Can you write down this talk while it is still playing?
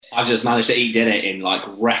I've just managed to eat dinner in like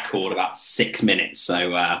record about 6 minutes.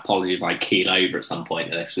 So apologies if I keel over at some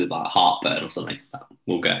point if with like heartburn or something.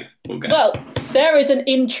 We'll go. Well, there is an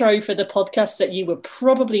intro for the podcast that you were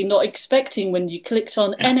probably not expecting when you clicked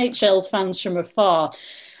on NHL Fans from Afar.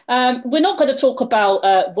 We're not going to talk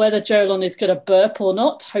about whether Jolon is going to burp or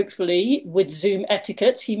not. Hopefully, with Zoom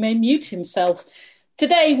etiquette, he may mute himself.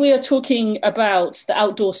 Today, we are talking about the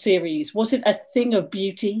outdoor series. Was it a thing of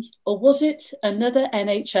beauty or was it another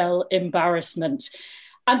NHL embarrassment?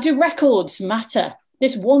 And do records matter?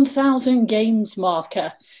 This 1,000 games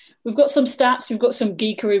marker. We've got some stats, we've got some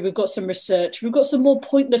geekery, we've got some research, we've got some more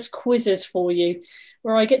pointless quizzes for you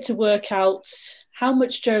where I get to work out how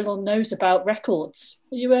much Jolon knows about records.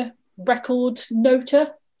 Are you a record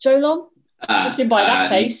noter, Jolon? Looking by that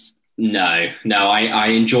face. No, I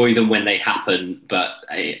enjoy them when they happen, but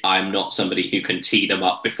I'm not somebody who can tee them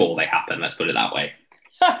up before they happen, let's put it that way.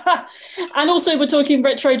 And also we're talking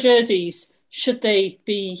retro jerseys. Should they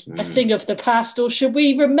be a thing of the past or should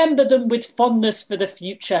we remember them with fondness for the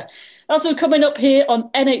future? That's all coming up here on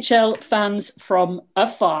NHL Fans from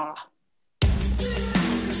Afar.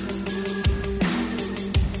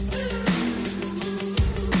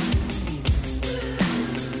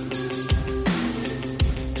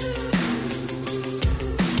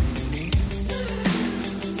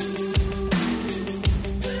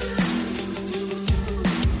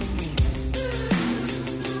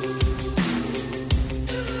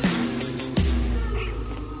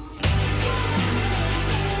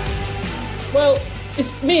 Well,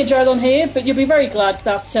 it's me and Jolon here, but you'll be very glad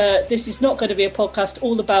that this is not going to be a podcast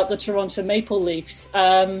all about the Toronto Maple Leafs.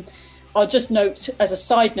 I'll just note as a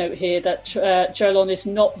side note here that Jolon is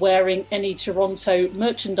not wearing any Toronto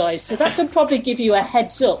merchandise. So that could probably give you a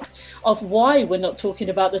heads up of why we're not talking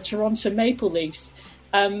about the Toronto Maple Leafs.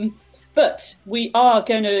 But we are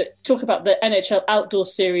going to talk about the NHL Outdoor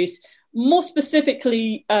Series, more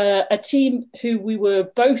specifically a team who we were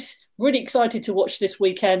both really excited to watch this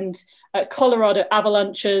weekend, Colorado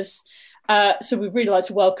Avalanches. So we'd really like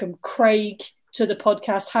to welcome Craig to the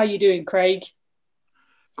podcast. How are you doing, Craig?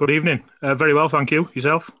 Good evening. Very well, thank you.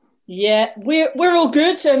 Yourself? Yeah, we're all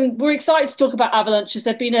good, and we're excited to talk about Avalanches.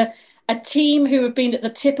 They've been a team who have been at the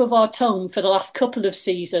tip of our tongue for the last couple of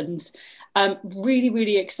seasons. Really,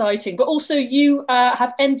 really exciting. But also you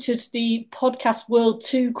have entered the podcast world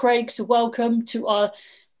too, Craig, so welcome to our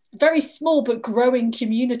very small but growing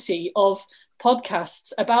community of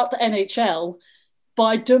podcasts about the NHL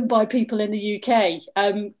done by people in the UK.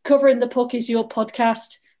 Covering the Puck is your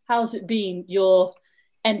podcast. How's it been, your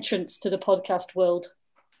entrance to the podcast world?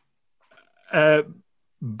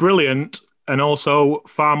 Brilliant, and also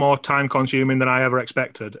far more time consuming than I ever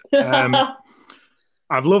expected.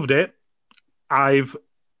 I've loved it. I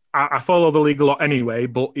follow the league a lot anyway,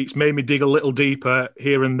 but it's made me dig a little deeper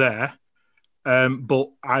here and there. But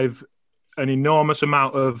I've an enormous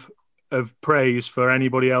amount of praise for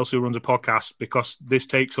anybody else who runs a podcast, because this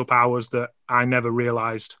takes up hours that I never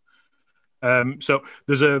realised. So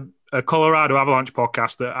there's a Colorado Avalanche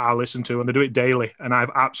podcast that I listen to, and they do it daily, and I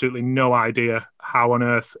have absolutely no idea how on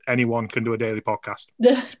earth anyone can do a daily podcast.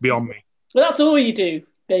 It's beyond me. Well, that's all you do,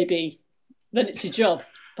 maybe. Then it's your job,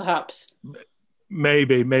 perhaps.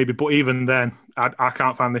 Maybe, but even then, I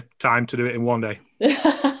can't find the time to do it in one day.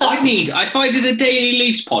 If I did a Daily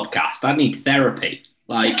Leafs podcast, I'd need therapy.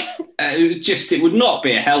 Like, it would not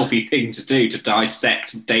be a healthy thing to do, to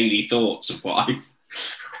dissect daily thoughts of what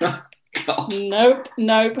I... God.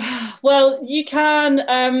 Nope. Well, you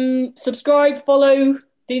can subscribe, follow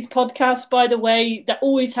these podcasts, by the way. That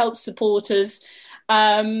always helps supporters.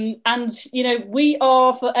 And, you know, we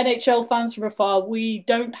are, for NHL Fans from Afar, we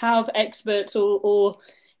don't have experts or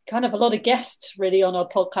kind of a lot of guests really on our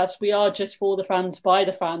podcast. We are just for the fans, by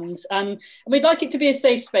the fans. And we'd like it to be a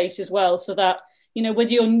safe space as well, so that, you know,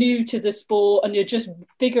 whether you're new to the sport and you're just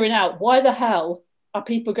figuring out why the hell are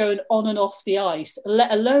people going on and off the ice,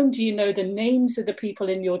 let alone do you know the names of the people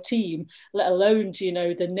in your team, let alone do you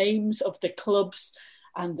know the names of the clubs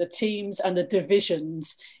and the teams and the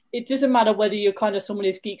divisions. It doesn't matter whether you're kind of someone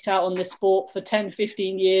who's geeked out on the sport for 10,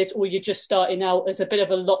 15 years, or you're just starting out as a bit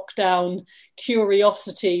of a lockdown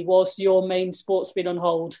curiosity whilst your main sport's been on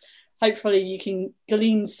hold. Hopefully you can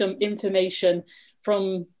glean some information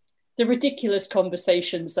from the ridiculous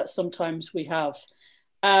conversations that sometimes we have.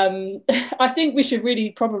 I think we should really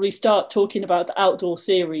probably start talking about the outdoor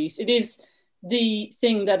series. It is the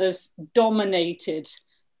thing that has dominated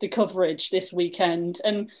the coverage this weekend.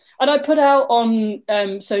 And I put out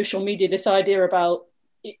on social media this idea about,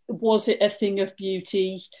 was it a thing of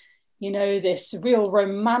beauty? You know, this real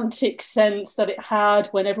romantic sense that it had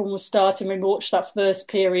when everyone was starting. We watched that first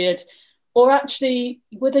period. or actually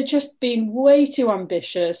were they just being way too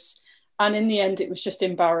ambitious? And in the end, it was just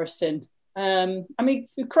embarrassing. I mean,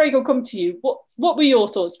 Craig, I'll come to you. What were your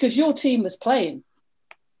thoughts? Because your team was playing.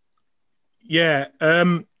 Yeah,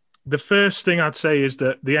 the first thing I'd say is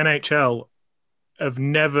that the NHL have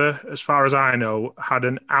never, as far as I know, had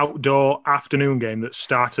an outdoor afternoon game that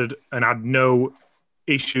started and had no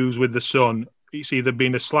issues with the sun. It's either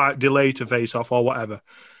been a slight delay to face off or whatever.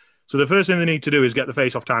 So the first thing they need to do is get the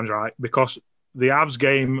face off times right, because the Avs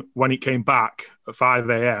game, when it came back at 5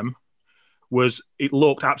 a.m., it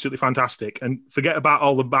looked absolutely fantastic. And forget about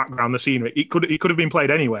all the background, the scenery. It could have been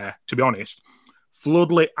played anywhere, to be honest.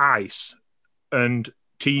 Floodlit ice and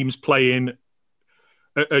teams playing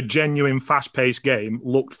a genuine fast-paced game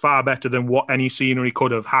looked far better than what any scenery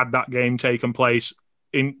could have had that game taken place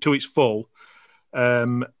to its full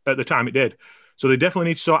at the time it did. So they definitely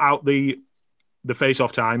need to sort out the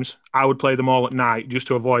face-off times. I would play them all at night just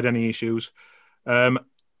to avoid any issues.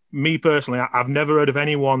 Me personally, I've never heard of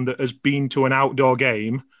anyone that has been to an outdoor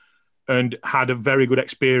game and had a very good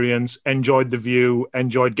experience, enjoyed the view,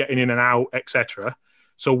 enjoyed getting in and out, etc.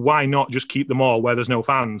 So why not just keep them all where there's no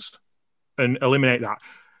fans and eliminate that?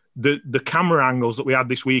 The camera angles that we had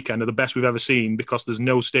this weekend are the best we've ever seen because there's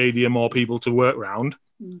no stadium or people to work around.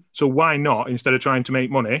 So why not, instead of trying to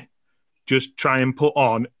make money, just try and put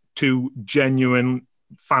on 2 genuine,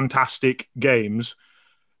 fantastic games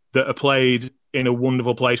that are played in a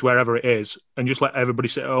wonderful place wherever it is, and just let everybody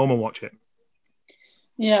sit at home and watch it.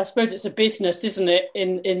 Yeah, I suppose it's a business, isn't it,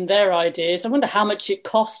 in their ideas. I wonder how much it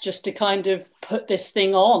costs just to kind of put this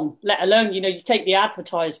thing on, let alone, you take the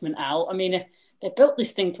advertisement out. I mean, they built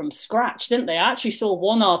this thing from scratch, didn't they? I actually saw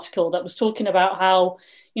one article that was talking about how,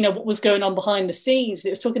 what was going on behind the scenes.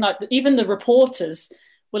 It was talking like even the reporters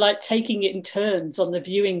were like taking it in turns on the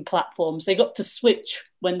viewing platforms. They got to switch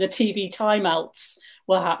when the TV timeouts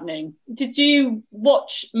were happening. Did you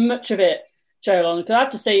watch much of it, Joel? Because I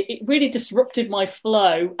have to say, it really disrupted my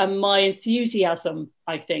flow and my enthusiasm,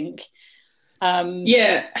 I think.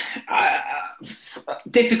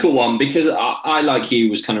 Difficult one, because I, like you,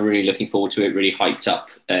 was kind of really looking forward to it, really hyped up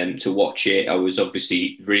to watch it. I was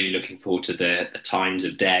obviously really looking forward to the times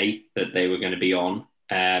of day that they were going to be on.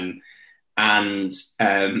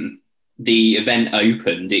 The event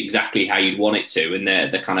opened exactly how you'd want it to, and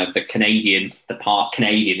the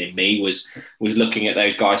Canadian in me was looking at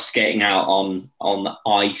those guys skating out on the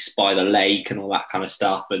ice by the lake and all that kind of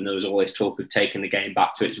stuff, and there was always talk of taking the game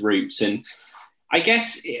back to its roots. And I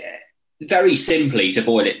guess, very simply, to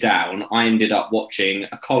boil it down, I ended up watching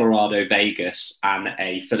a Colorado Vegas and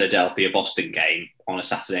a Philadelphia Boston game on a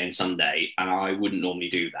Saturday and Sunday, and I wouldn't normally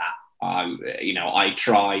do that.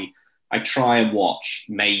 I try and watch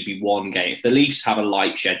maybe one game. If the Leafs have a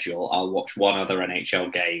light schedule, I'll watch one other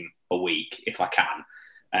NHL game a week if I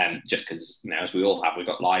can. Just because, as we all have, we've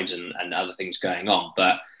got lives and other things going on.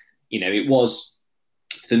 But, it was,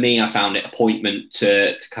 for me, I found it appointment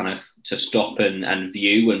to stop and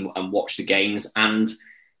view and watch the games. And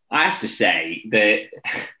I have to say that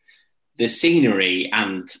the scenery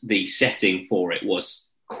and the setting for it was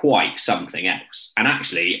quite something else. And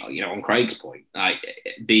actually, on Craig's point, I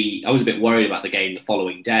was a bit worried about the game the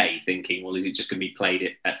following day, thinking, well, is it just going to be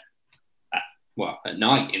played at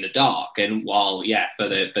night in the dark? And while, for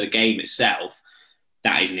the game itself,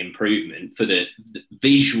 that is an improvement, for the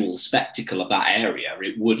visual spectacle of that area,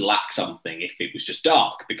 it would lack something if it was just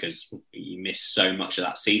dark, because you miss so much of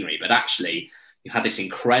that scenery. But actually, you had this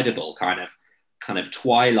incredible kind of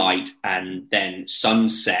twilight and then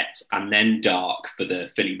sunset and then dark for the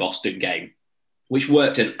Philly-Boston game, which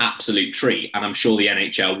worked an absolute treat. And I'm sure the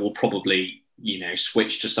NHL will probably,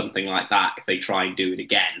 switch to something like that if they try and do it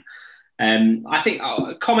again. I think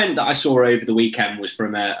a comment that I saw over the weekend was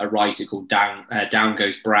from a writer called Down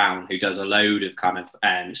Goes Brown, who does a load of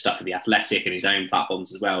stuff for The Athletic and his own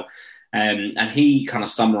platforms as well. And he kind of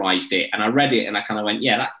summarised it, and I read it and I kind of went,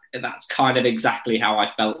 that's kind of exactly how I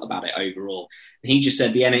felt about it overall. And he just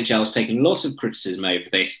said the NHL has taken lots of criticism over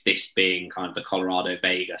this being kind of the Colorado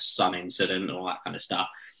Vegas sun incident and all that kind of stuff,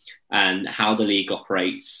 and how the league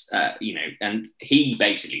operates, and he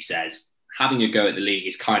basically says having a go at the league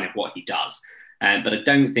is kind of what he does. But I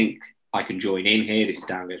don't think I can join in here. This is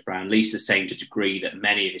Down Goes Brown, at least the same to degree that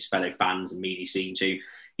many of his fellow fans and media seem to.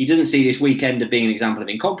 He doesn't see this weekend as being an example of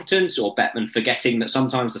incompetence or Bettman forgetting that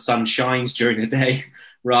sometimes the sun shines during the day.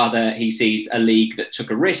 Rather, he sees a league that took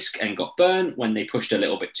a risk and got burnt when they pushed a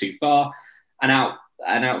little bit too far. An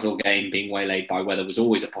outdoor game being waylaid by weather was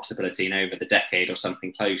always a possibility, and over the decade or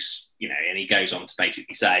something close, and he goes on to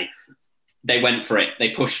basically say, they went for it, they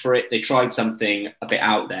pushed for it, they tried something a bit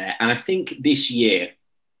out there. And I think this year,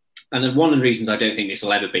 and one of the reasons I don't think this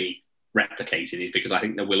will ever be replicated is because I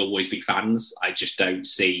think there will always be fans. I just don't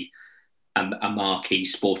see a marquee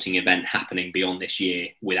sporting event happening beyond this year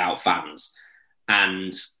without fans.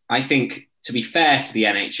 And I think, to be fair to the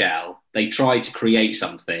NHL, they tried to create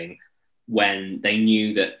something when they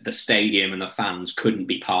knew that the stadium and the fans couldn't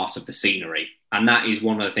be part of the scenery. And that is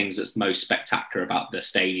one of the things that's most spectacular about the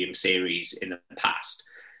stadium series in the past.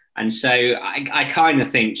 And so I kind of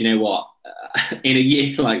think, do you know what? In a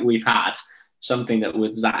year like we've had, something that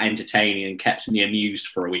was that entertaining and kept me amused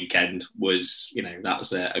for a weekend was, that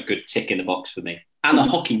was a good tick in the box for me. And the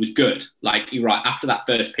hockey was good. Like, you're right, after that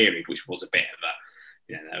first period, which was a bit of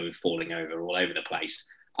they were falling over all over the place.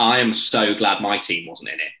 I am so glad my team wasn't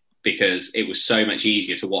in it, because it was so much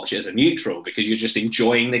easier to watch it as a neutral, because you're just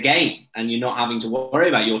enjoying the game and you're not having to worry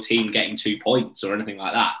about your team getting 2 points or anything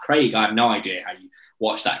like that. Craig, I have no idea how you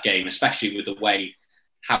watch that game, especially with the way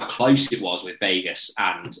how close it was with Vegas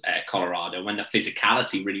and Colorado, when the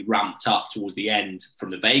physicality really ramped up towards the end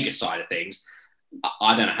from the Vegas side of things.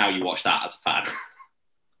 I don't know how you watch that as a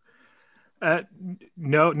fan.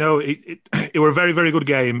 No, it were a very, very good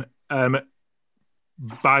game. Due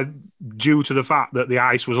to the fact that the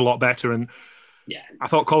ice was a lot better, and I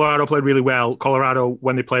thought Colorado played really well. Colorado,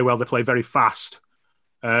 when they play well, they play very fast.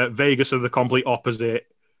 Vegas are the complete opposite,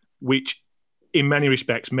 which in many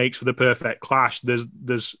respects makes for the perfect clash. There's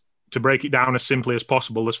to break it down as simply as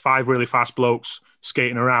possible, there's 5 really fast blokes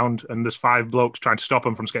skating around, and there's 5 blokes trying to stop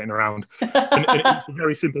them from skating around. and it's a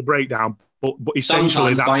very simple breakdown, but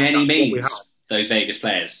essentially sometimes that's by any means, what we have. Those Vegas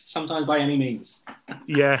players. Sometimes by any means.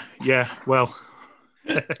 Yeah. Well.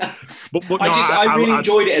 but no, I really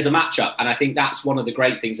enjoyed it as a matchup, and I think that's one of the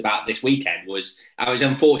great things about this weekend. Was I was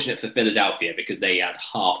unfortunate for Philadelphia because they had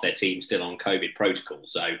half their team still on COVID protocol,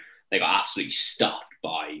 so they got absolutely stuffed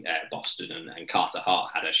by Boston, and Carter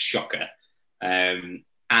Hart had a shocker, so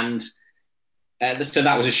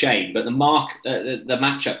that was a shame. But the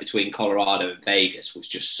matchup between Colorado and Vegas was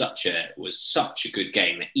just such a good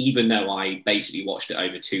game. Even though I basically watched it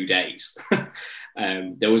over 2 days.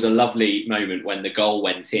 There was a lovely moment when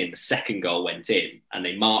the second goal went in, and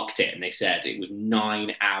they marked it, and they said it was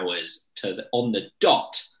 9 hours on the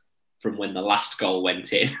dot from when the last goal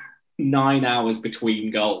went in. 9 hours between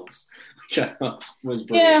goals, which I thought was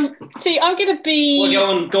brilliant. Yeah, see, I'm going to be...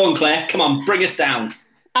 Well, go on, Claire. Come on, bring us down.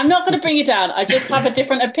 I'm not going to bring you down. I just have a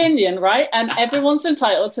different opinion, right? And everyone's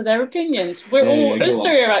entitled to their opinions. Us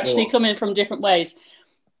three are actually coming from different ways.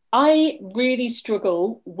 I really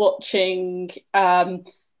struggle watching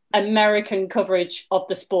American coverage of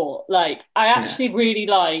the sport. Like, I actually really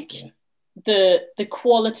like the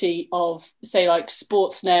quality of, say, like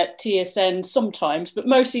Sportsnet, TSN sometimes, but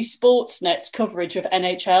mostly Sportsnet's coverage of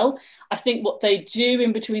NHL. I think what they do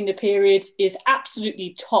in between the periods is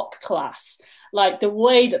absolutely top class. Like the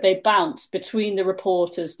way that they bounce between the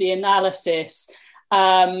reporters, the analysis,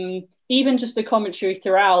 even just the commentary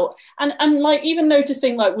throughout, and like even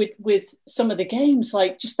noticing like with some of the games,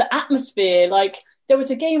 like just the atmosphere. Like there was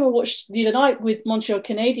a game I watched the other night with Montreal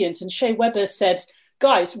Canadiens, and Shea Weber said,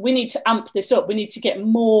 guys, we need to amp this up, we need to get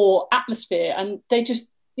more atmosphere, and they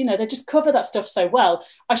just cover that stuff so well.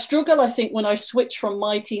 I struggle, I think, when I switch from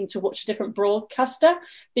my team to watch a different broadcaster,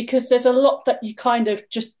 because there's a lot that you kind of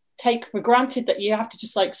just take for granted that you have to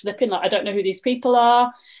just like slip in. Like, I don't know who these people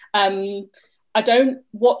are. I don't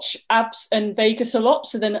watch Abs and Vegas a lot,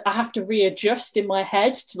 so then I have to readjust in my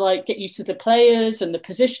head to like get used to the players and the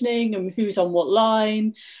positioning and who's on what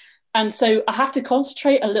line. And so I have to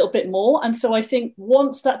concentrate a little bit more. And so I think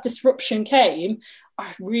once that disruption came,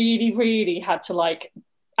 I really, really had to like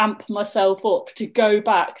amp myself up to go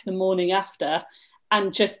back the morning after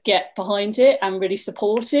and just get behind it and really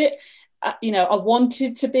support it. I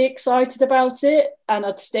wanted to be excited about it, and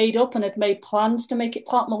I'd stayed up and had made plans to make it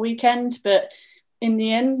part of my weekend. But in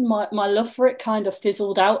the end, my love for it kind of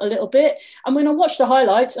fizzled out a little bit. And when I watched the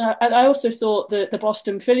highlights, I also thought that the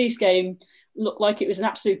Boston Phillies game looked like it was an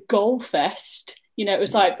absolute goal fest. It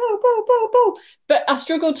was like, boo, boo, boo, boo. But I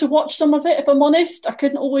struggled to watch some of it, if I'm honest. I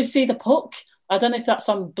couldn't always see the puck. I don't know if that's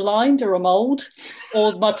I'm blind or I'm old,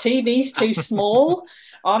 or my TV's too small.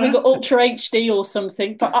 I haven't got Ultra HD or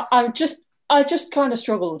something, but I just kind of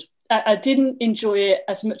struggled. I didn't enjoy it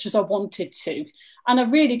as much as I wanted to, and I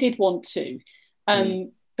really did want to,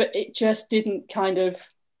 but it just didn't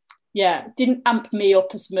didn't amp me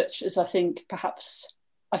up as much as I think perhaps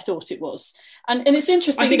I thought it was. And it's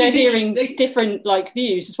interesting, hearing different like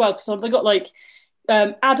views as well, because I've got like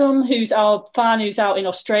Adam, who's our fan, who's out in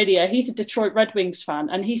Australia. He's a Detroit Red Wings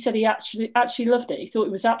fan, and he said he actually loved it. He thought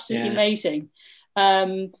it was absolutely amazing.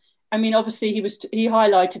 I mean, obviously he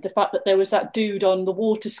highlighted the fact that there was that dude on the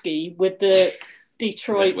water ski with the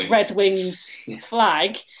Detroit Red Wings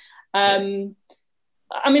flag.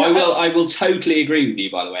 I mean, I will totally agree with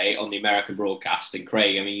you, by the way, on the American broadcast. And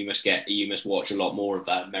Craig, I mean, you must watch a lot more of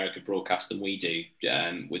that American broadcast than we do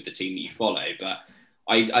with the team that you follow. But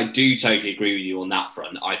I do totally agree with you on that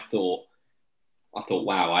front. I thought,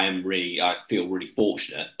 wow, I feel really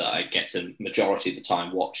fortunate that I get to majority of the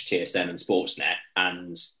time watch TSN and Sportsnet.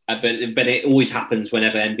 And but it always happens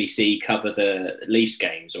whenever NBC cover the Leafs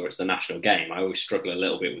games or it's the national game. I always struggle a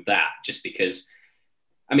little bit with that, just because.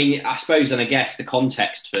 I mean, I suppose, and I guess the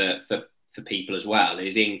context for people as well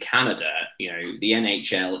is in Canada, you know, the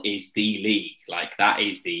NHL is the league. Like, that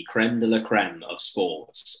is the creme de la creme of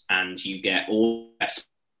sports. And you get all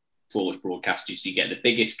sports broadcasters, you get the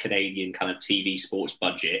biggest Canadian kind of TV sports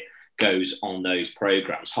budget goes on those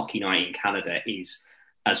programs. Hockey Night in Canada is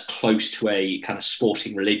as close to a kind of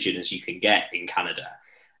sporting religion as you can get in Canada.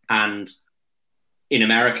 And in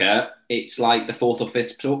America, it's like the fourth or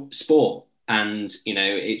fifth sport. And, you know,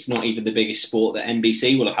 it's not even the biggest sport that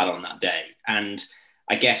NBC will have had on that day. And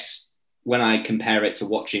I guess when I compare it to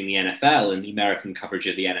watching the NFL and the American coverage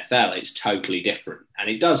of the NFL, it's totally different. And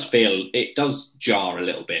it does jar a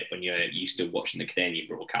little bit when you're used to watching the Canadian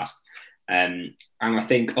broadcast. And I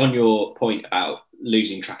think on your point about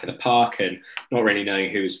losing track of the puck and not really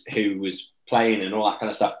knowing who was playing and all that kind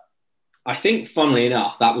of stuff, I think, funnily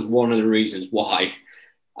enough, that was one of the reasons why.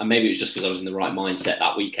 And maybe it was just because I was in the right mindset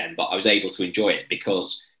that weekend, but I was able to enjoy it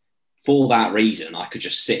because for that reason, I could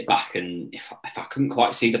just sit back and if I couldn't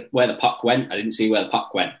quite see where the puck went, I didn't see where the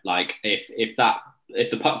puck went. Like if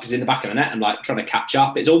the puck is in the back of the net and like trying to catch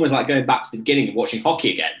up, it's almost like going back to the beginning of watching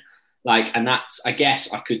hockey again. Like, and that's, I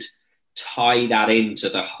guess I could tie that into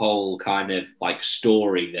the whole kind of like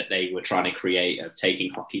story that they were trying to create of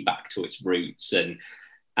taking hockey back to its roots.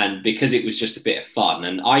 And because it was just a bit of fun,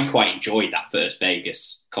 and I quite enjoyed that first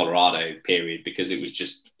Vegas, Colorado period because it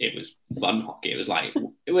was fun hockey. It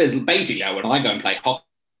was basically like when I go and play hockey,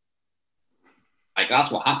 like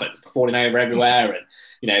that's what happens, falling over everywhere and,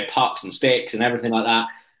 you know, pucks and sticks and everything like that.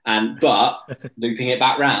 But looping it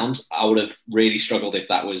back round, I would have really struggled if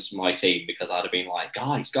that was my team because I'd have been like,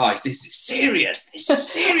 guys, this is serious.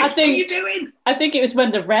 What are you doing? I think it was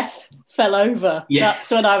when the ref fell over. Yeah. That's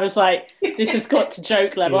when I was like, this has got to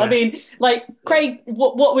joke level. Yeah. I mean, like, Craig,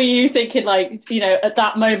 what were you thinking, like, you know, at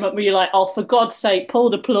that moment were you like, oh, for God's sake, pull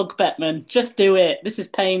the plug, Bettman. Just do it. This is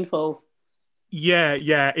painful.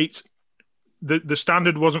 Yeah. It's the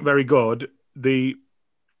standard wasn't very good. The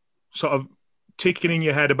sort of ticking in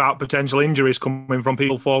your head about potential injuries coming from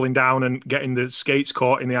people falling down and getting the skates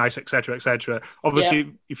caught in the ice, etc., etc.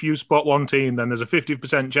 Obviously, if you spot one team, then there's a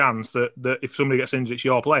 50% chance that if somebody gets injured, it's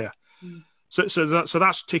your player. Mm. So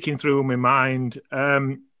that's ticking through in my mind. I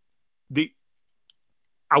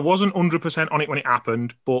wasn't 100% on it when it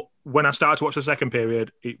happened, but when I started to watch the second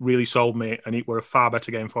period, it really sold me, and it were a far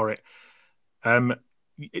better game for it.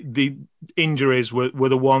 The injuries were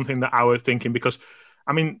the one thing that I was thinking because,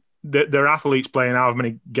 I mean, there are athletes playing however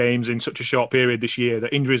many games in such a short period this year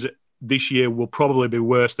that injuries this year will probably be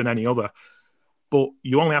worse than any other. But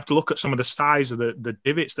you only have to look at some of the size of the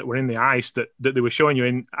divots that were in the ice that they were showing you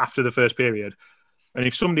in after the first period. And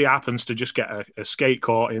if somebody happens to just get a skate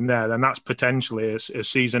caught in there, then that's potentially a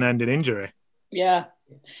season-ending injury. Yeah.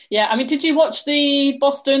 I mean, did you watch the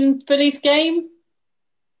Boston Phillies game?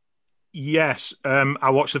 Yes.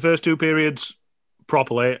 I watched the first two periods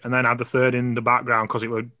properly and then had the third in the background because it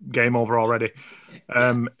was game over already.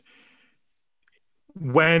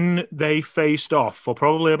 When they faced off for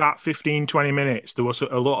probably about 15-20 minutes, there was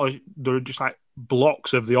there were just like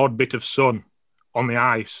blocks of the odd bit of sun on the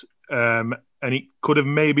ice, and it could have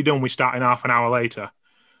maybe done with starting half an hour later,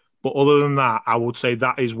 but other than that, I would say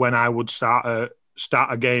that is when I would start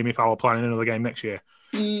a game if I were planning another game next year.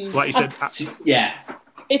 Like you said,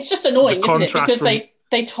 it's just annoying, isn't it? Because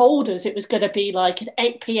they told us it was going to be like an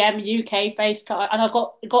 8 p.m. UK FaceTime, and I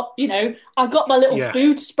got my little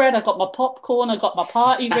food spread, I got my popcorn, I got my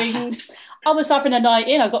party rings. I was having a night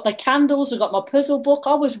in. I got the candles, I got my puzzle book.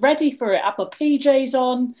 I was ready for it. I had my PJs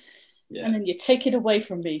on, and then you take it away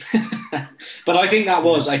from me. But I think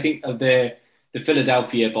of the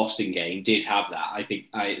Philadelphia Boston game did have that. I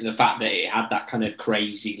think the fact that it had that kind of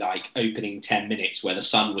crazy like opening 10 minutes where the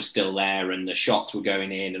sun was still there and the shots were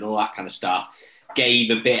going in and all that kind of stuff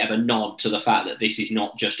gave a bit of a nod to the fact that this is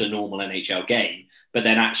not just a normal NHL game, but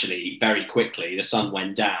then actually very quickly the sun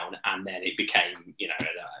went down and then it became, you know,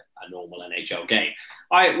 a normal NHL game.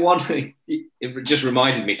 It just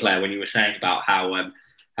reminded me, Claire, when you were saying about how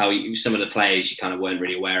some of the players you kind of weren't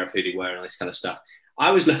really aware of who they were and all this kind of stuff.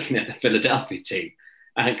 I was looking at the Philadelphia team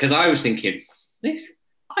because I was thinking,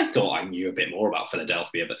 I thought I knew a bit more about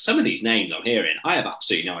Philadelphia, but some of these names I'm hearing, I have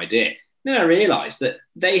absolutely no idea. then I realised that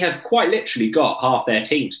they have quite literally got half their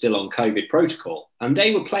team still on COVID protocol, and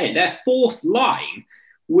they were playing. Their fourth line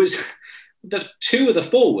was the two of the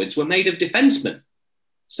forwards were made of defensemen,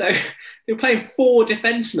 so they were playing four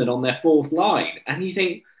defensemen on their fourth line, and you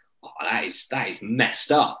think, oh, that is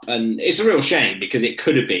messed up, and it's a real shame because it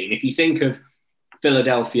could have been. If you think of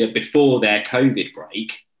Philadelphia before their COVID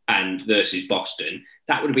break and versus Boston,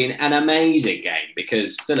 that would have been an amazing game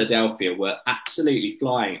because Philadelphia were absolutely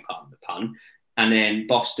flying, pardon the pun, and then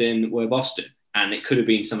Boston were Boston, and it could have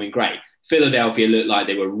been something great. Philadelphia looked like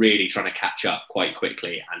they were really trying to catch up quite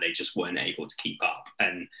quickly, and they just weren't able to keep up.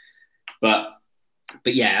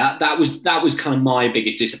 But yeah, that was kind of my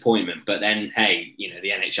biggest disappointment. But then, hey, you know,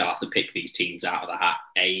 the NHL have to pick these teams out of the hat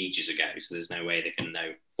ages ago, so there's no way they can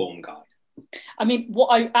know form guide. I mean, what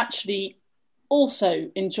I actually also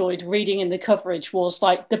enjoyed reading in the coverage was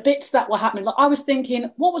like the bits that were happening. Like I was thinking,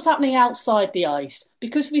 what was happening outside the ice?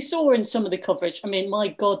 Because we saw in some of the coverage, I mean, my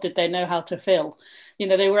God, did they know how to fill? You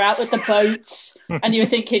know, they were out with the boats and you were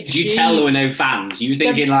thinking, Did you tell there were no fans? You were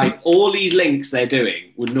thinking like all these links they're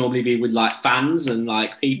doing would normally be with like fans and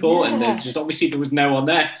like people, and then just obviously there was no one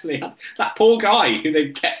there. So they had that poor guy who they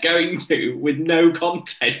kept going to with no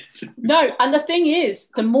content. No, and the thing is,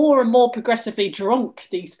 the more and more progressively drunk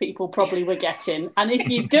these people probably were getting, and if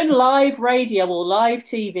you've done live radio or live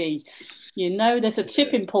TV, you know there's a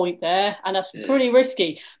tipping point there, and that's pretty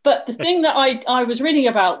risky. But the thing that I was reading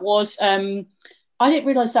about was I didn't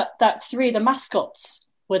realise that three of the mascots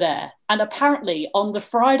were there. And apparently on the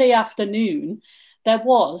Friday afternoon, there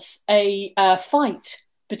was a fight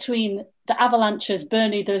between the Avalanche's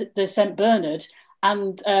Bernie the St. Bernard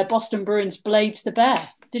and Boston Bruins' Blades the Bear.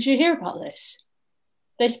 Did you hear about this?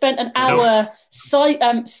 They spent an hour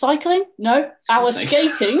cycling? No, hour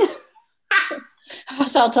skating.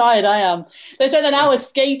 That's how tired I am. They spent an hour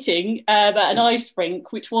skating at an ice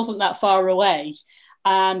rink, which wasn't that far away.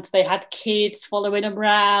 And they had kids following them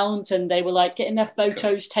around and they were like getting their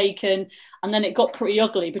photos taken. And then it got pretty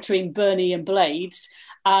ugly between Bernie and Blades.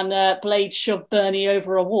 And Blades shoved Bernie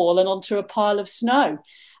over a wall and onto a pile of snow.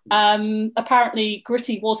 Apparently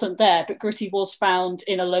Gritty wasn't there, but Gritty was found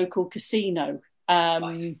in a local casino.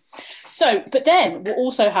 But then what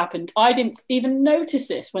also happened, I didn't even notice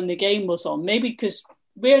this when the game was on, maybe because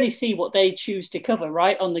we only see what they choose to cover,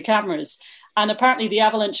 right, on the cameras. And apparently the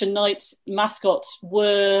Avalanche and Knights mascots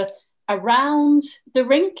were around the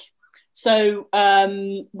rink. So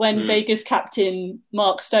when Vegas captain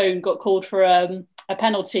Mark Stone got called for a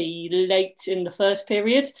penalty late in the first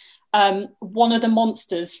period, one of the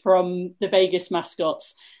monsters from the Vegas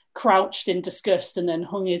mascots crouched in disgust and then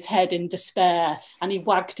hung his head in despair. And he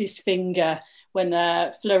wagged his finger when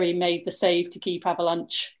Fleury made the save to keep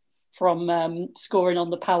Avalanche from scoring on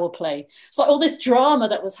the power play. It's like all this drama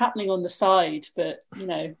that was happening on the side, but, you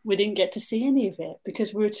know, we didn't get to see any of it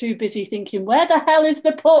because we were too busy thinking, where the hell is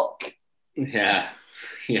the puck? Yeah,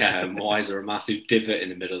 and why is there a massive divot in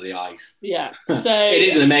the middle of the ice? Yeah, so... It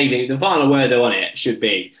is amazing. The final word, though, on it should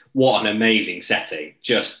be, what an amazing setting.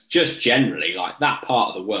 Just generally, like, that part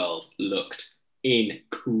of the world looked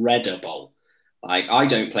incredible. Like, I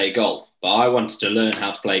don't play golf, but I wanted to learn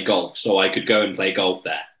how to play golf so I could go and play golf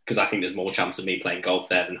there, because I think there's more chance of me playing golf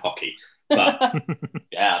there than hockey. But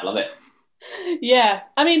yeah, I love it. Yeah,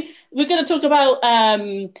 I mean, we're going to talk about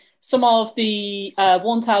some of the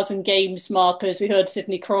 1,000 games markers. We heard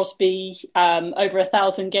Sidney Crosby, over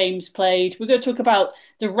 1,000 games played. We're going to talk about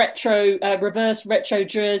the reverse retro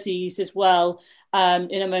jerseys as well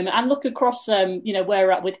in a moment, and look across, where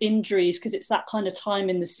we're at with injuries, because it's that kind of time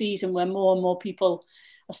in the season where more and more people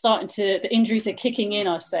are the injuries are kicking in,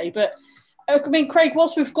 I say. But I mean, Craig,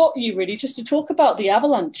 whilst we've got you really, just to talk about the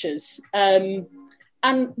Avalanches and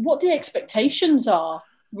what the expectations are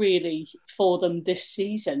really for them this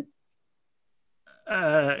season.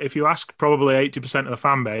 If you ask probably 80% of the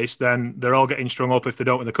fan base, then they're all getting strung up if they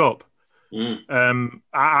don't win the cup. I'm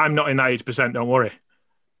not in that 80%, don't worry.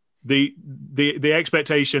 The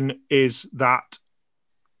expectation is that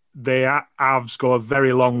the Avs go a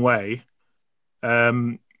very long way.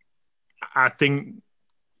 I think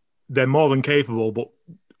they're more than capable, but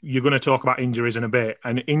you're going to talk about injuries in a bit,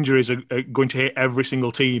 and injuries are going to hit every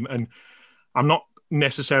single team. And I'm not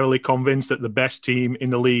necessarily convinced that the best team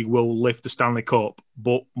in the league will lift the Stanley Cup,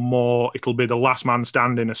 but more it'll be the last man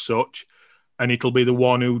standing as such, and it'll be the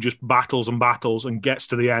one who just battles and battles and gets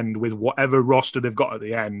to the end with whatever roster they've got at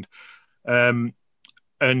the end. And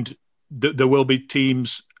there will be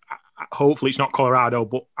teams. Hopefully, it's not Colorado,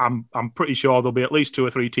 but I'm pretty sure there'll be at least 2 or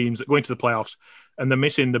 3 teams that go into the playoffs and they're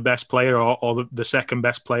missing the best player or the second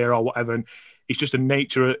best player or whatever. And it's just a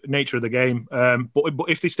nature of the game. But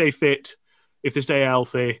if they stay fit, if they stay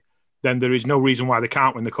healthy, then there is no reason why they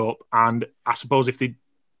can't win the cup. And I suppose if they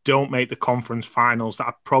don't make the conference finals,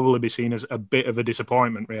 that'd probably be seen as a bit of a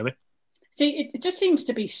disappointment, really. See, it just seems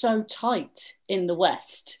to be so tight in the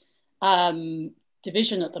West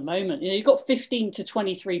division at the moment. You've got 15 to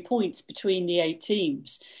 23 points between the 8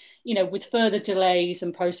 teams. With further delays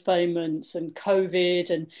and postponements and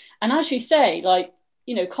COVID, and as you say,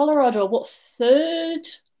 Colorado are what, third?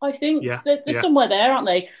 I think they're somewhere there, aren't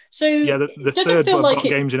they? So the third, but got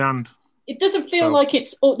games in hand. It doesn't feel like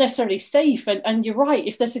it's necessarily safe. And you're right.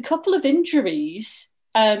 If there's a couple of injuries,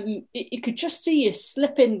 you could just see you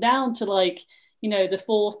slipping down to the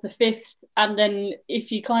 4th, the 5th, and then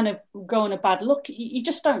if you kind of go on a bad luck, you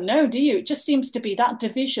just don't know, do you? It just seems to be that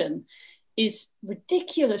division is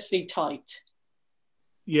ridiculously tight.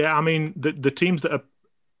 Yeah, I mean, the teams that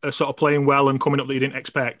are sort of playing well and coming up that you didn't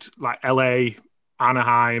expect, like LA,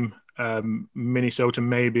 Anaheim, Minnesota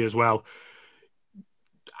maybe as well,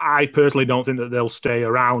 I personally don't think that they'll stay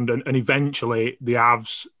around, and eventually the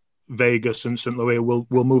Avs, Vegas and St. Louis will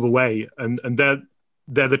move away, and they're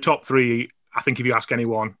the top 3, I think, if you ask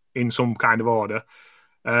anyone, in some kind of order.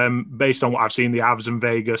 Based on what I've seen, the Avs and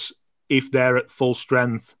Vegas, if they're at full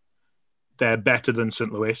strength, they're better than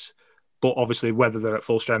St. Louis, but obviously whether they're at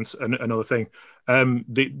full strength, another thing.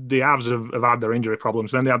 The Avs have had their injury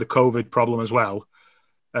problems. Then they had the COVID problem as well.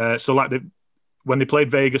 When they played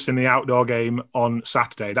Vegas in the outdoor game on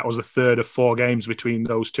Saturday, that was the third of 4 games between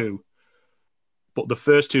those two. But the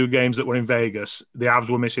first 2 games that were in Vegas, the Avs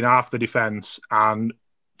were missing half the defence and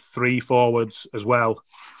 3 forwards as well,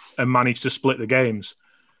 and managed to split the games.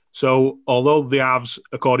 So although the Avs,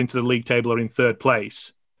 according to the league table, are in 3rd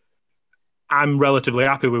place, I'm relatively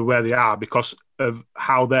happy with where they are because of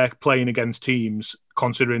how they're playing against teams,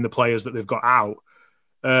 considering the players that they've got out.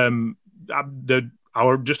 I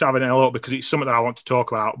will just have an L up because it's something that I want to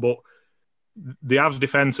talk about. But the Avs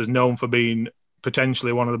defence is known for being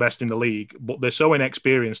potentially one of the best in the league, but they're so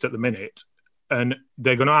inexperienced at the minute, and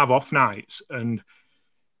they're going to have off nights. And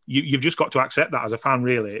you've just got to accept that as a fan,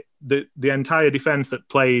 really. The entire defence that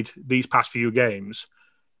played these past few games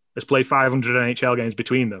has played 500 NHL games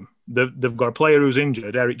between them. They've got a player who's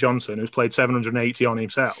injured, Eric Johnson, who's played 780 on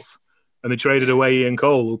himself, and they traded away Ian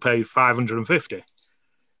Cole, who paid 550,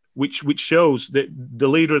 which shows that the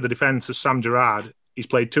leader of the defence is Sam Girard. He's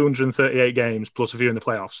played 238 games plus a few in the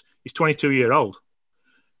playoffs. He's 22-year-old.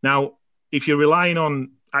 Now, if you're relying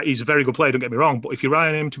on, he's a very good player, don't get me wrong, but if you're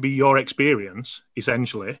relying on him to be your experience,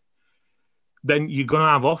 essentially, then you're going to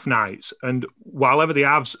have off nights. And while ever the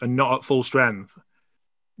Avs are not at full strength,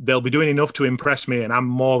 they'll be doing enough to impress me, and I'm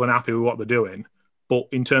more than happy with what they're doing. But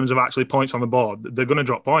in terms of actually points on the board, they're going to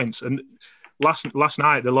drop points. And last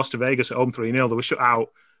night, they lost to Vegas at home 3-0. They were shut out.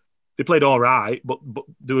 They played all right, but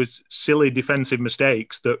there was silly defensive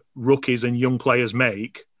mistakes that rookies and young players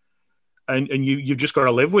make, and you've just got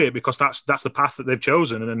to live with it because that's the path that they've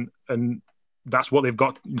chosen, and that's what they've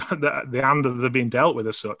got, the hand that they're being dealt with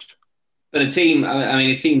as such. But a team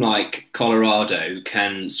like Colorado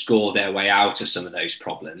can score their way out of some of those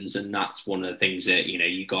problems, and that's one of the things that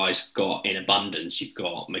you guys have got in abundance. You've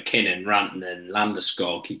got McKinnon, Rantanen,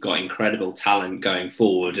 Landeskog. You've got incredible talent going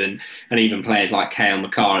forward, and even players like Cale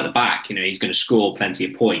Makar at the back. He's going to score plenty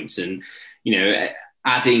of points, and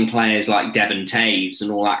adding players like Devon Taves and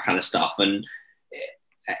all that kind of stuff. And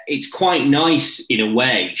it's quite nice in a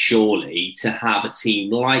way, surely, to have a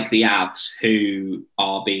team like the Avs who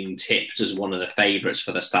are being tipped as one of the favourites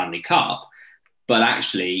for the Stanley Cup. But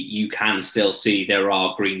actually, you can still see there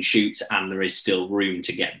are green shoots and there is still room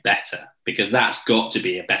to get better, because that's got to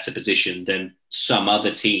be a better position than some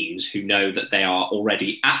other teams who know that they are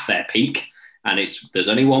already at their peak. And there's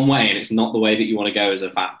only one way, and it's not the way that you want to go as a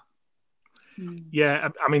fan. Yeah,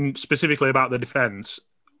 I mean, specifically about the defence,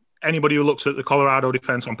 anybody who looks at the Colorado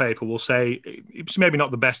defense on paper will say it's maybe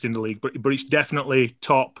not the best in the league, but it's definitely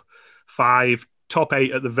top 5, top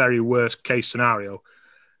 8 at the very worst case scenario.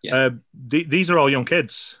 Yeah. These are all young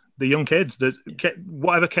kids. The young kids,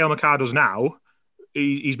 whatever Cale Makar does now,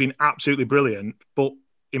 he's been absolutely brilliant. But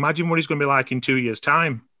imagine what he's going to be like in 2 years'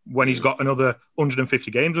 time when he's got another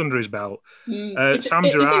 150 games under his belt. Sam Girard.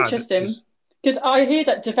 It's interesting because I hear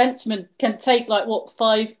that defensemen can take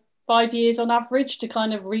 5 years on average to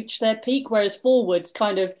kind of reach their peak, whereas forwards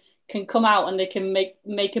kind of can come out and they can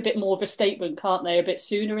make a bit more of a statement, can't they, a bit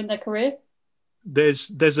sooner in their career? There's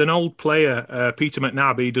an old player, Peter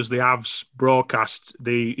McNabb. He does the Avs broadcast.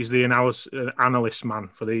 He's the analyst man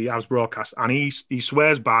for the Avs broadcast, and he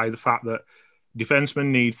swears by the fact that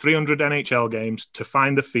defensemen need 300 NHL games to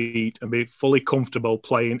find the feet and be fully comfortable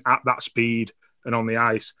playing at that speed and on the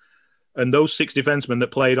ice. And those 6 defensemen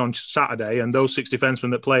that played on Saturday and those 6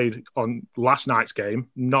 defensemen that played on last night's game,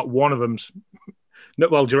 not one of them's...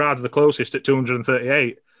 Well, Gerard's the closest at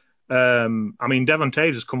 238. I mean, Devon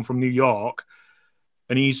Toews has come from New York,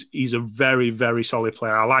 and he's a very, very solid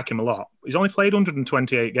player. I like him a lot. He's only played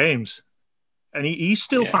 128 games, and he's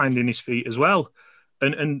still finding his feet as well.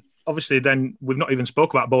 And obviously, then we've not even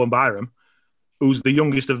spoke about Bowen Byram, who's the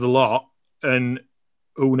youngest of the lot, and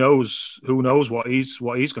who knows what he's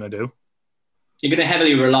going to do. You're going to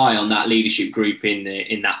heavily rely on that leadership group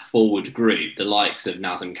in that forward group, the likes of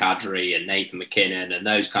Nazem Kadri and Nathan McKinnon and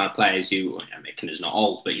those kind of players who, McKinnon's not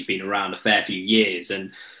old, but he's been around a fair few years,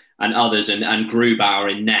 and others, and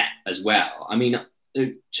Grubauer in net as well. I mean,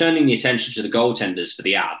 turning the attention to the goaltenders for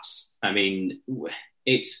the Avs, I mean,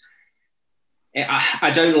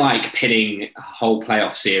 I don't like pitting a whole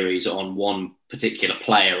playoff series on one particular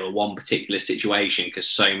player or one particular situation, because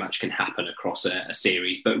so much can happen across a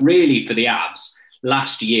series. But really, for the Avs,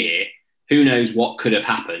 last year, who knows what could have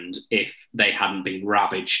happened if they hadn't been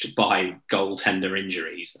ravaged by goaltender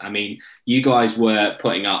injuries. I mean, you guys were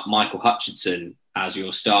putting up Michael Hutchinson as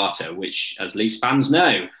your starter, which, as Leafs fans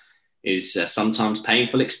know, is sometimes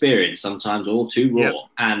painful experience, sometimes all too raw,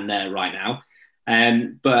 and right now.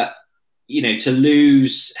 But to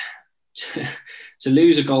lose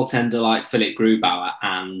a goaltender like Philipp Grubauer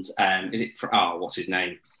and what's his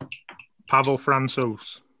name? Pavel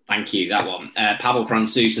Francouz. Thank you, that one. Pavel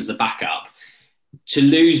Francouz as the backup. To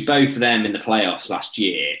lose both of them in the playoffs last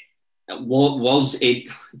year, what was it?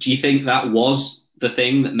 Do you think that was the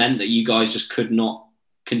thing that meant that you guys just could not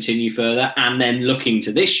continue further? And then looking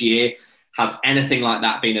to this year, has anything like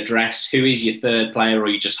that been addressed? Who is your third player, or are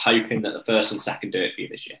you just hoping that the first and second do it for you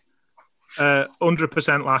this year?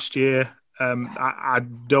 100% last year. I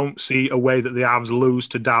don't see a way that the Avs lose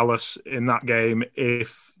to Dallas in that game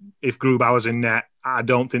if Grubauer's in net. I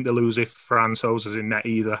don't think they lose if Francouz is in net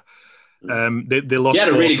either. They lost. He had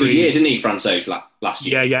a really good year, didn't he, Francouz, last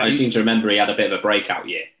year? Yeah. I seem to remember he had a bit of a breakout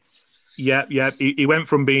year. Yeah. He went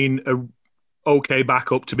from being a okay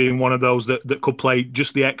backup to being one of those that could play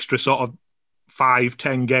just the extra sort of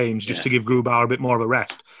 5-10 games just to give Grubauer a bit more of a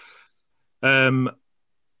rest.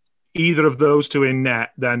 Either of those two in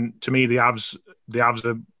net, then to me the Avs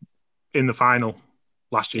are in the final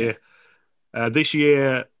last year. This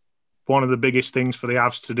year, one of the biggest things for the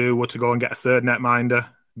Avs to do were to go and get a third netminder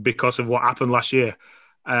because of what happened last year,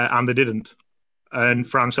 and they didn't. And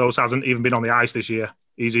Francouz hasn't even been on the ice this year.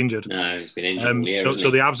 He's injured. No, he's been injured all year, so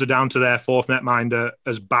the Avs are down to their fourth netminder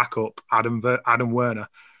as backup, Adam Werner.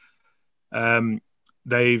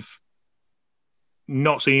 They've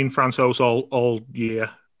not seen Francouz all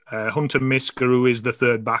year. Hunter Miska, who is the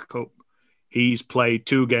third backup, he's played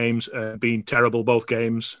 2 games, been terrible both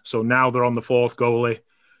games. So now they're on the fourth goalie.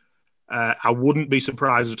 I wouldn't be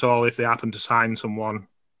surprised at all if they happen to sign someone,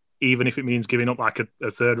 even if it means giving up like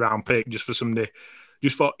a third-round pick just for somebody,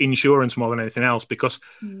 just for insurance more than anything else, because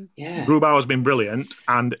Grubauer's been brilliant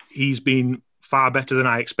and he's been far better than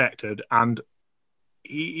I expected. And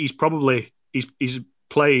he's played.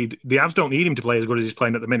 The Avs don't need him to play as good as he's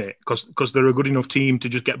playing at the minute because they're a good enough team to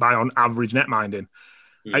just get by on average netminding.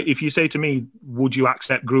 If you say to me, would you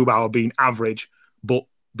accept Grubauer being average but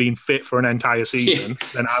being fit for an entire season,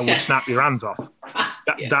 then I would snap your hands off.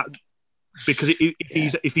 Because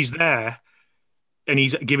if he's there and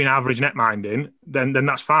he's giving average netminding, then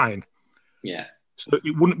that's fine. Yeah. So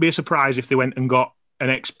it wouldn't be a surprise if they went and got an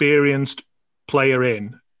experienced player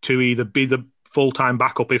in to either be the full-time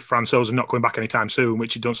backup if Francouz is not coming back anytime soon,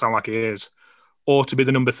 which it doesn't sound like he is, or to be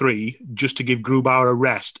the number 3, just to give Grubauer a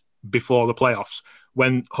rest before the playoffs,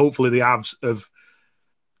 when hopefully the Avs have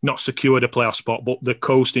not secured a playoff spot, but they're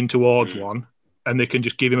coasting towards one, and they can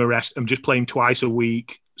just give him a rest and just play him twice a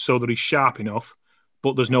week so that he's sharp enough,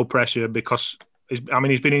 but there's no pressure because, he's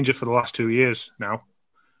been injured for the last 2 years now.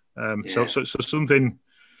 So something...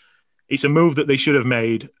 It's a move that they should have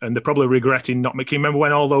made, and they're probably regretting not making. Remember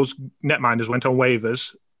when all those netminders went on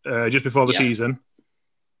waivers just before the season?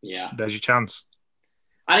 Yeah, there's your chance.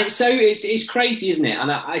 And it's crazy, isn't it?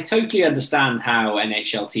 And I totally understand how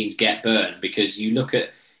NHL teams get burned, because you look at,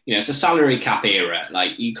 it's a salary cap era.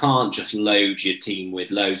 Like, you can't just load your team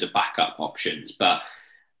with loads of backup options. But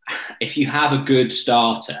if you have a good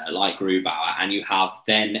starter like Grubauer and you have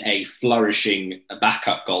then a flourishing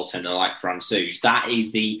backup goaltender like Francouz,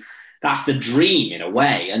 that's the dream in a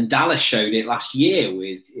way. And Dallas showed it last year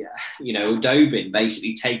with, Dobin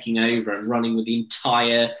basically taking over and running with the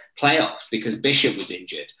entire playoffs because Bishop was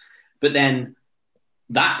injured. But then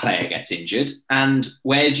that player gets injured, and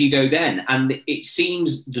where do you go then? And it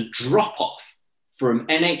seems the drop-off from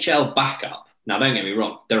NHL backup Now, don't get me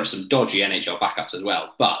wrong, there are some dodgy NHL backups as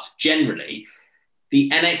well, but generally, the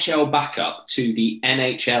NHL backup to the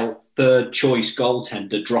NHL third choice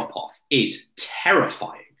goaltender drop off is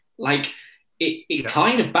terrifying. Like, it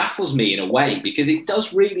kind of baffles me in a way, because it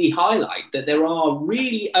does really highlight that there are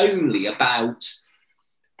really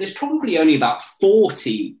there's probably only about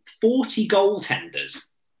 40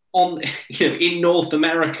 goaltenders in North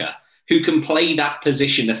America who can play that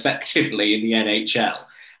position effectively in the NHL.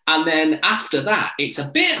 And then after that, it's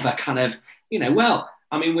a bit of a kind of,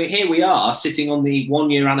 we are sitting on the 1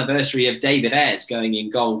 year anniversary of David Ayres going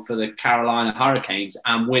in goal for the Carolina Hurricanes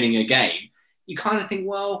and winning a game. You kind of think,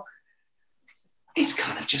 well, it's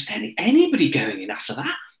kind of just anybody going in after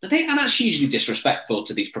that. And that's usually disrespectful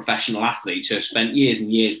to these professional athletes who have spent years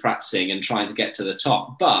and years practicing and trying to get to the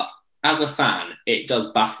top. But as a fan, it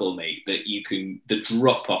does baffle me that the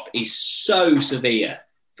drop-off is so severe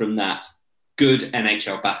from that good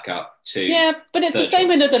NHL backup to... Yeah, but it's the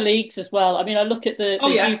same in other leagues as well. I mean, I look at the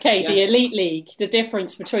UK, the Elite League, the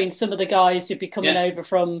difference between some of the guys who'd be coming over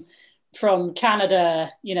from Canada,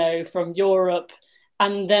 from Europe,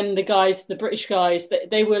 and then the British guys,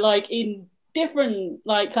 they were like in different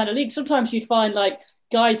like kind of leagues. Sometimes you'd find like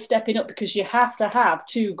guys stepping up because you have to have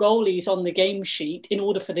 2 goalies on the game sheet in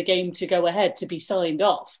order for the game to go ahead to be signed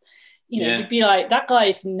off. You'd be like, that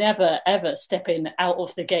guy's never, ever stepping out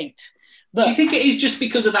of the gate. But do you think it is just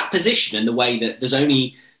because of that position and the way that there's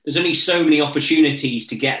only so many opportunities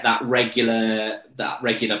to get that regular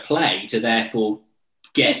play to therefore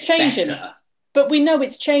get it's changing. Better? But we know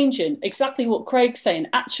it's changing. Exactly what Craig's saying.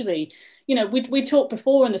 Actually, we talked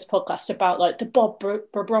before in this podcast about like the Bob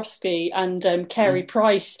Bobrovsky and Carey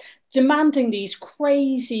Price demanding these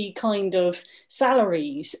crazy kind of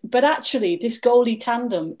salaries. But actually, this goalie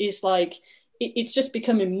tandem is like, it's just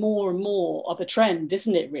becoming more and more of a trend,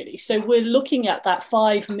 isn't it, really? So we're looking at that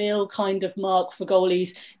 5 mil kind of mark for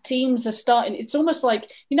goalies. Teams are starting, it's almost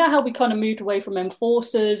like, how we kind of moved away from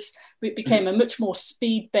enforcers, it became a much more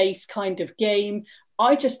speed-based kind of game.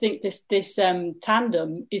 I just think this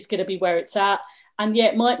tandem is going to be where it's at. And yeah,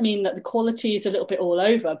 it might mean that the quality is a little bit all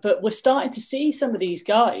over, but we're starting to see some of these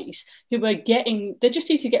guys who are they just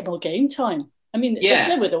need to get more game time. I mean, there's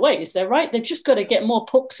no other way, is there, right? They've just got to get more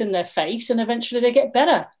pucks in their face and eventually they get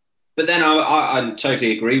better. But then I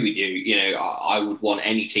totally agree with you. I would want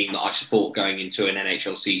any team that I support going into an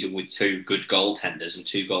NHL season with 2 good goaltenders and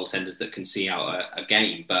 2 goaltenders that can see out a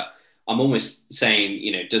game. But I'm almost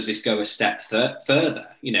saying, does this go a step further?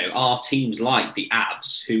 Are teams like the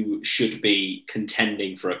Avs, who should be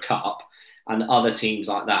contending for a cup, and other teams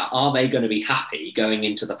like that, are they going to be happy going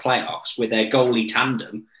into the playoffs with their goalie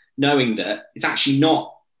tandem, knowing that it's actually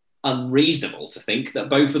not unreasonable to think that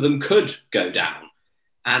both of them could go down?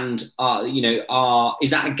 And, is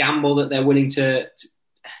that a gamble that they're willing to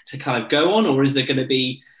kind of go on? Or is there going to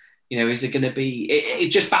be, it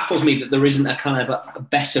just baffles me that there isn't a kind of a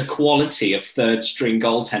better quality of third string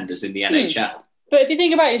goaltenders in the NHL. But if you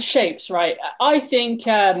think about its shapes, right, I think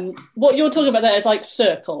what you're talking about there is like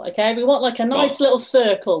circle, okay? We want like a nice little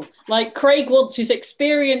circle. Like Craig wants his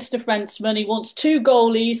experienced defenseman. He wants 2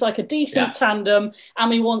 goalies, like a decent tandem, and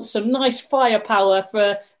we want some nice firepower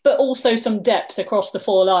but also some depth across the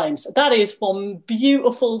 4 lines. That is one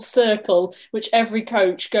beautiful circle, which every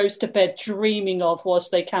coach goes to bed dreaming of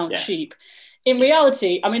whilst they count sheep. In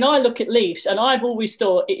reality, I mean, I look at Leafs and I've always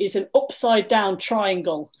thought it is an upside down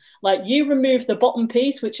triangle. Like you remove the bottom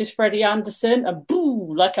piece, which is Freddie Anderson, and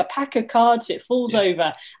boom, like a pack of cards, it falls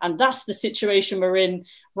over. And that's the situation we're in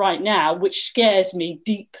right now, which scares me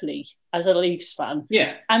deeply as a Leafs fan.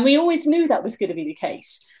 Yeah. And we always knew that was going to be the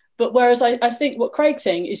case. But whereas I think what Craig's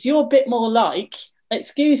saying is you're a bit more like,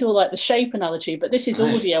 excuse all like the shape analogy, but this is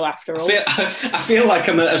audio after all. I feel like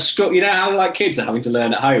I'm at a school. You know how like kids are having to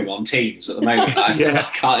learn at home on Teams at the moment. I feel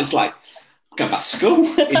like it's like going back to school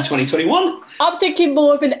in 2021. I'm thinking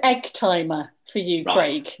more of an egg timer for you,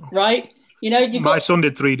 Craig. Right? My son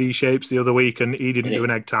did 3D shapes the other week, and he didn't do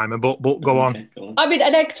an egg timer. But go on. I mean,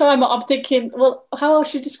 an egg timer. I'm thinking, well, how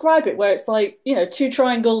else should you describe it? Where it's like 2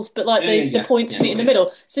 triangles, but like the points meet in the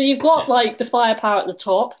middle. So you've got like the firepower at the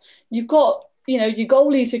top. You've got your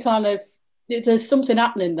goalies are kind of, there's something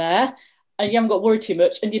happening there and you haven't got to worry too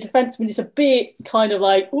much. And your defenseman is a bit kind of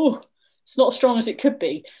like, it's not as strong as it could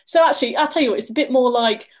be. So actually, I'll tell you what, it's a bit more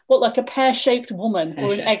like a pear-shaped woman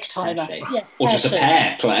or an egg timer. Yeah, or just a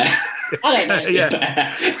pear, Claire. I don't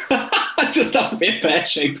know. I just have to be a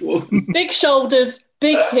pear-shaped woman. Big shoulders,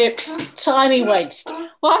 big hips, tiny waist.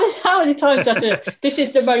 How many times have to? This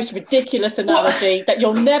is the most ridiculous analogy that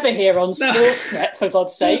you'll never hear on Sportsnet, for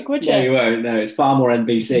God's sake, would you? No, you won't. No, it's far more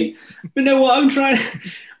NBC. But no, what I'm trying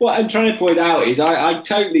to point out is I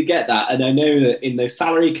totally get that, and I know that in the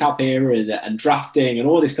salary cap era and drafting and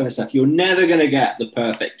all this kind of stuff, you're never going to get the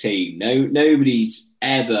perfect team. Nobody's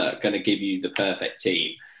ever going to give you the perfect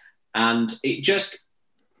team, and it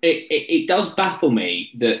does baffle me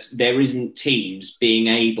that there isn't teams being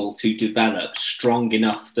able to develop strong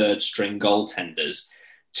enough third string goaltenders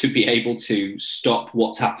to be able to stop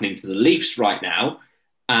what's happening to the Leafs right now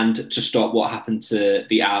and to stop what happened to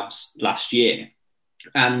the Avs last year.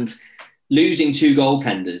 And losing 2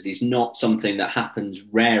 goaltenders is not something that happens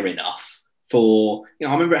rare enough for, I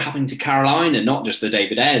remember it happening to Carolina, not just the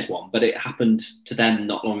David Ayres one, but it happened to them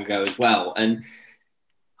not long ago as well. And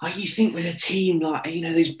you think with a team like,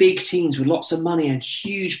 those big teams with lots of money and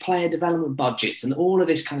huge player development budgets and all of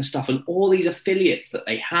this kind of stuff and all these affiliates that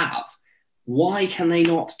they have, why can they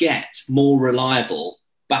not get more reliable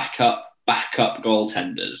backup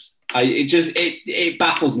goaltenders? It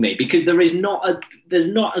baffles me, because there's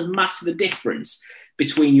not as massive a difference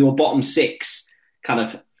between your bottom 6 kind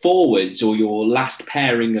of forwards or your last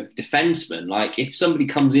pairing of defensemen. Like, if somebody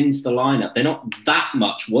comes into the lineup, they're not that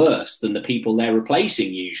much worse than the people they're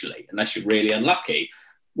replacing usually, unless you're really unlucky.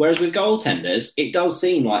 Whereas with goaltenders, it does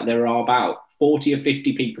seem like there are about 40 or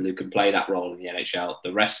 50 people who can play that role in the NHL.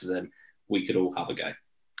 The rest of them, we could all have a go.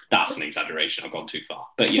 That's an exaggeration. I've gone too far,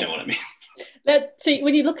 but you know what I mean. Let's see,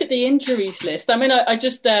 when you look at the injuries list, I mean, I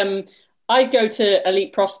go to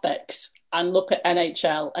Elite Prospects and look at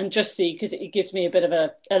NHL and just see, because it gives me a bit of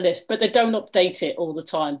a list, but they don't update it all the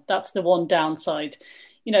time. That's the one downside.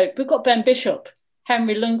 We've got Ben Bishop,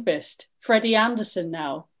 Henry Lundqvist, Freddie Anderson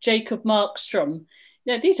now, Jacob Markstrom.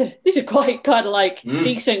 These are quite kind of like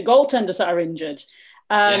decent goaltenders that are injured.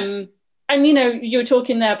 And, you were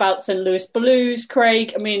talking there about St. Louis Blues,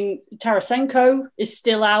 Craig. I mean, Tarasenko is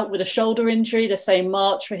still out with a shoulder injury, the same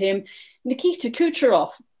March for him. Nikita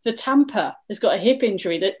Kucherov for Tampa has got a hip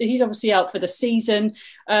injury. That he's obviously out for the season.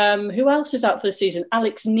 Who else is out for the season?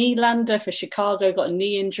 Alex Nylander for Chicago got a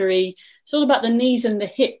knee injury. It's all about the knees and the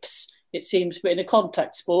hips, it seems. But in a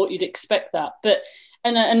contact sport, you'd expect that.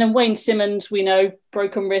 And then Wayne Simmons, we know,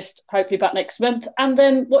 broken wrist, hopefully back next month. And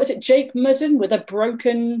then, what is it, Jake Muzzin with a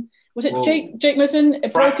broken... Was it Jake Muzzin? A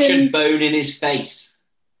fractured bone in his face.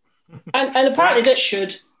 And apparently...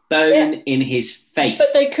 Fractured bone in his face. But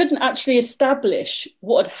they couldn't actually establish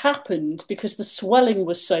what had happened because the swelling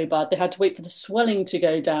was so bad. They had to wait for the swelling to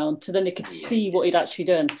go down so then they could see what he'd actually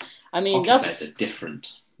done. I mean, they're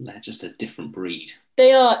just a different breed.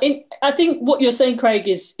 They are. I think what you're saying, Craig,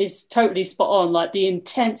 is totally spot on. Like the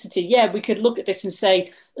intensity. Yeah, we could look at this and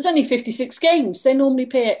say there's only 56 games. They normally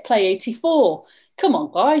play 84. Come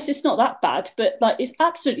on, guys, it's not that bad. But it's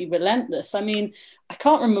absolutely relentless. I mean, I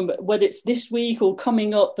can't remember whether it's this week or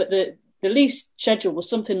coming up, but the Leafs schedule was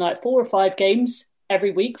something like 4 or 5 games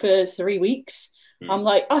every week for 3 weeks. I'm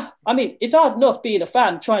like, it's hard enough being a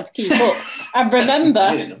fan trying to keep up and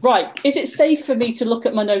remember, right, is it safe for me to look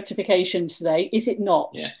at my notifications today? Is it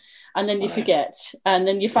not? Yeah. And then you forget. And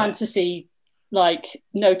then your fantasy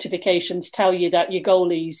notifications tell you that your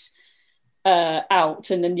goalie's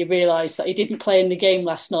out, and then you realise that he didn't play in the game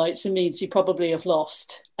last night, so it means you probably have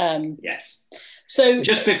lost. Yes. So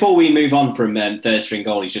just before we move on from third string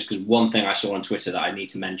goalies, just because one thing I saw on Twitter that I need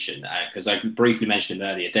to mention, because I briefly mentioned him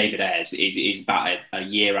earlier, David Ayres is about a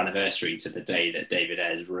year anniversary to the day that David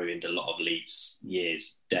Ayres ruined a lot of Leafs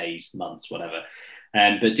years, days, months, whatever.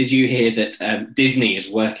 But did you hear that Disney is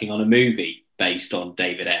working on a movie based on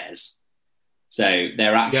David Ayres? So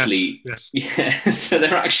they're actually, so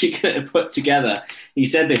they're actually going to put together. He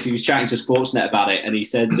said this. He was chatting to Sportsnet about it, and he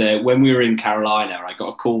said when we were in Carolina, I got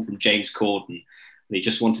a call from James Corden. And he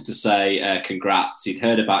just wanted to say congrats. He'd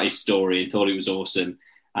heard about his story and thought it was awesome.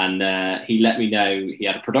 And he let me know he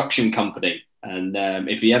had a production company. And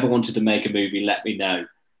if he ever wanted to make a movie, let me know.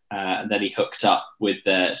 And then he hooked up with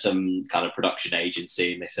some kind of production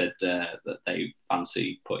agency, and they said that they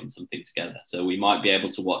fancy putting something together. So we might be able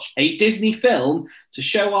to watch a Disney film to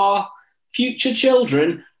show our future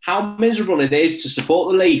children how miserable it is to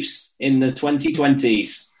support the Leafs in the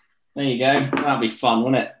 2020s. There you go. That'd be fun,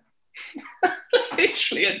 wouldn't it?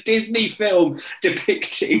 Literally a Disney film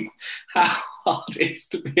depicting how hard it is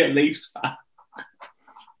to be a Leafs fan.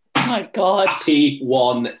 My God. Happy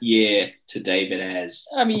 1 year to David Ayres.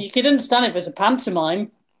 I mean, you could understand it was a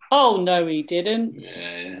pantomime. Oh, no, he didn't.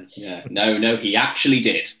 Yeah. No, he actually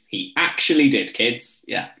did. He actually did, kids.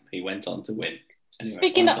 Yeah, he went on to win.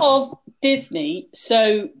 Speaking of Disney,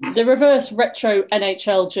 so the reverse retro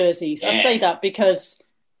NHL jerseys. I say that because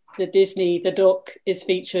the Disney, the duck, is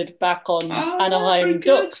featured back on Anaheim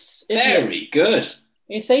Ducks. Very good.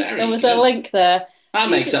 You see, there was a link there. That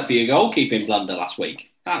makes up for your goalkeeping blunder last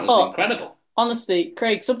week. That was incredible. Honestly,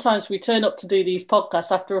 Craig, sometimes we turn up to do these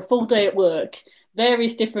podcasts after a full day at work,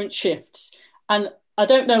 various different shifts, and I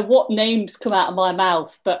don't know what names come out of my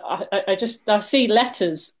mouth, but I see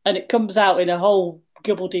letters and it comes out in a whole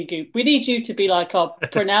gobbledygook. We need you to be like our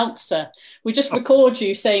pronouncer. We just record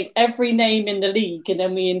you saying every name in the league and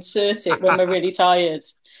then we insert it when we're really tired.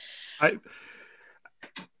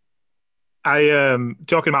 I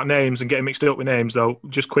talking about names and getting mixed up with names though,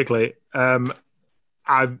 just quickly,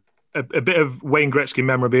 I've a bit of Wayne Gretzky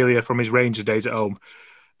memorabilia from his Rangers days at home,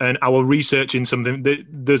 and I was researching something.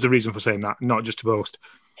 There's a reason for saying that, not just to boast.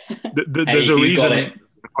 There's a reason,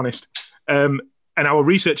 honest. And I was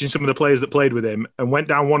researching some of the players that played with him and went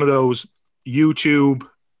down one of those YouTube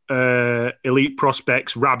elite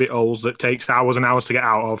prospects rabbit holes that takes hours and hours to get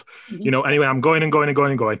out of. Mm-hmm. Anyway, I'm going and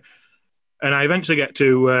going. And I eventually get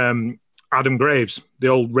to Adam Graves, the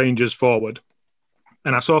old Rangers forward.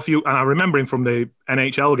 And I saw a few, and I remember him from the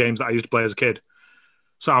NHL games that I used to play as a kid.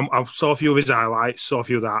 So I saw a few of his highlights, saw a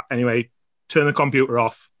few of that. Anyway, turn the computer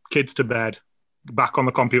off, kids to bed, back on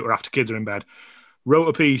the computer after kids are in bed. Wrote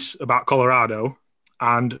a piece about Colorado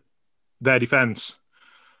and their defense.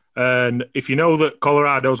 And if you know that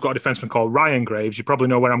Colorado's got a defenseman called Ryan Graves, you probably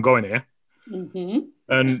know where I'm going here. Mm-hmm.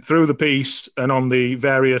 And through the piece and on the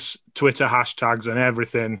various Twitter hashtags and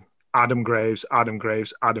everything, Adam Graves.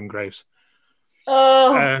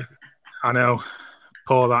 Oh, I know.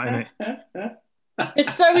 Pour that in it.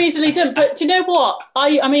 It's so easily done. But do you know what?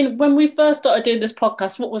 I mean, when we first started doing this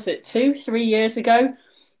podcast, what was it, 2-3 years ago?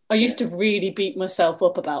 I used to really beat myself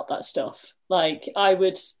up about that stuff. Like I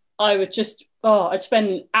would just, I'd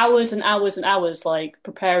spend hours and hours and hours like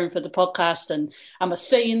preparing for the podcast and am I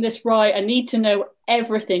saying this right? I need to know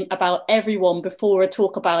everything about everyone before I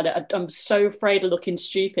talk about it. I'm so afraid of looking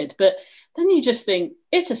stupid. But then you just think,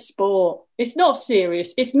 it's a sport. It's not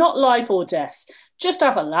serious. It's not life or death. Just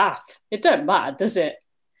have a laugh. It don't matter, does it?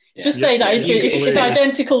 Yeah, just say that it's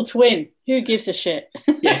identical twin. Who gives a shit?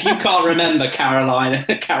 Yeah, if you can't remember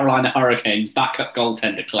Carolina Hurricanes backup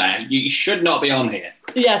goaltender Claire, you should not be on here.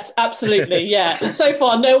 Yes, absolutely. Yeah. And so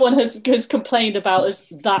far, no one has complained about us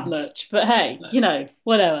that much. But hey,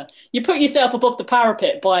 whatever. You put yourself above the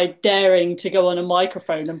parapet by daring to go on a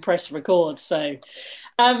microphone and press record. So,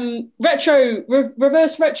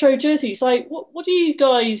 reverse retro jerseys. Like, what do you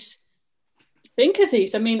guys think of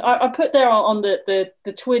these? I mean, I put there on the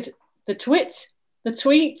tweet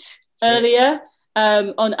earlier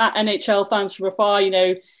on at NHL Fans from Afar.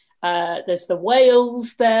 There's the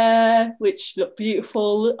whales there, which look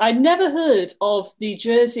beautiful. I never heard of the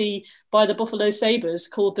jersey by the Buffalo Sabres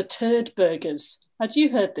called the Turd Burgers. Had you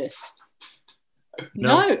heard this?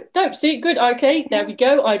 No. See, good. Okay, there we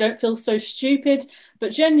go. I don't feel so stupid.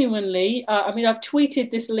 But genuinely, I've tweeted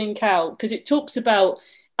this link out because it talks about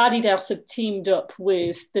Adidas had teamed up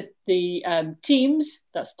with the teams,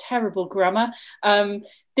 that's terrible grammar,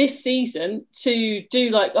 this season to do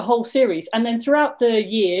like a whole series. And then throughout the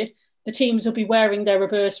year, the teams will be wearing their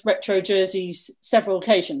reverse retro jerseys several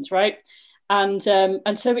occasions, right? And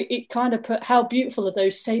so it kind of put how beautiful are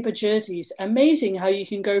those Sabre jerseys. Amazing how you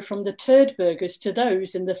can go from the Turd Burgers to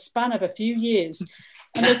those in the span of a few years.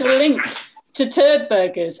 And there's a link to Turd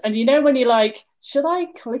Burgers. And when you're like, should I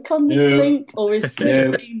click on this link or is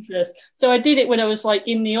this dangerous? So I did it when I was like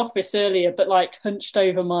in the office earlier, but like hunched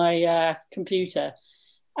over my computer.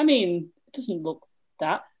 I mean, it doesn't look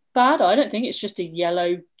that bad. I don't think it's just a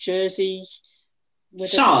yellow jersey.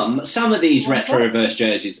 Some of these retro reverse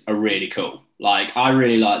jerseys are really cool. Like I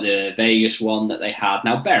really like the Vegas one that they had.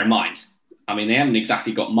 Now, bear in mind, I mean, they haven't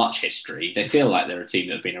exactly got much history. They feel like they're a team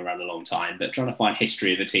that have been around a long time, but trying to find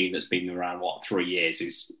history of a team that's been around, 3 years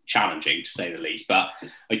is challenging to say the least. But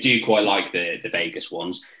I do quite like the Vegas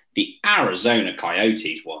ones. The Arizona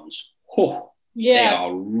Coyotes ones, they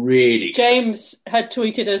are really good. James had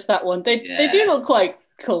tweeted us that one. They do look quite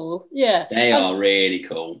cool. Yeah. They are really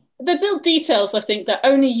cool. The little details, I think, that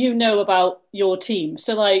only you know about your team.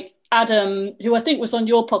 So, like, Adam, who I think was on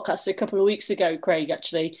your podcast a couple of weeks ago, Craig,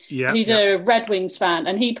 actually. Yeah, he's a Red Wings fan,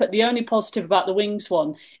 and he put the only positive about the Wings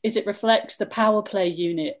one is it reflects the power play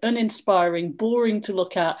unit, uninspiring, boring to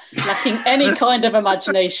look at, lacking any kind of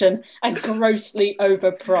imagination, and grossly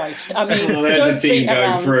overpriced. I mean, there's a team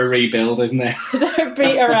going for a rebuild, isn't there? Don't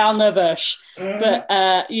beat around the bush.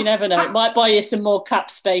 But you never know. It might buy you some more cap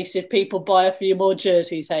space if people buy a few more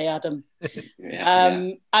jerseys, hey, Adam.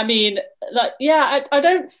 I mean,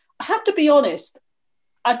 I have to be honest.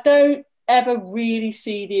 I don't ever really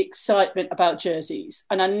see the excitement about jerseys,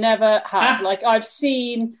 and I never have. Like, I've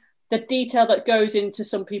seen the detail that goes into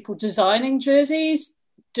some people designing jerseys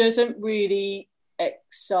doesn't really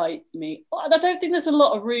excite me. I don't think there's a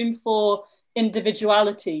lot of room for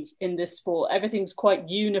individuality in this sport. Everything's quite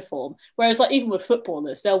uniform. Whereas, like, even with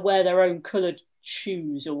footballers, they'll wear their own coloured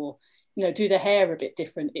shoes or, you know, do their hair a bit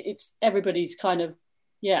different. It's everybody's kind of,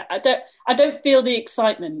 yeah. I don't feel the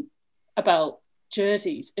excitement about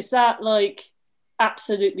jerseys. Is that like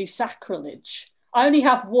absolutely sacrilege? I only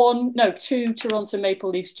have two Toronto Maple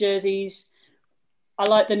Leafs jerseys. I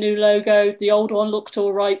like the new logo. The old one looked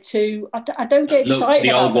all right too. I don't get excited.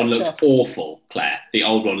 The old about one that looked stuff. awful, Claire. The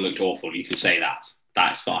old one looked awful. You can say that.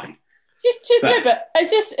 That's fine. But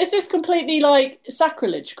is this completely like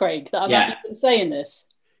sacrilege, Craig? That I'm actually saying this.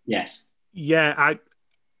 Yes. Yeah,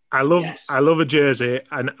 I love a jersey,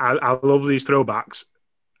 and I love these throwbacks.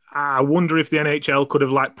 I wonder if the NHL could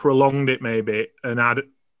have like prolonged it maybe and had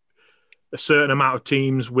a certain amount of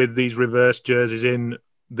teams with these reverse jerseys in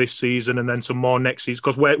this season and then some more next season.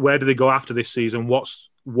 Because where do they go after this season? What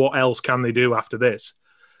else can they do after this?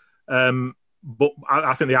 But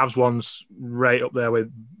I think the Avs one's right up there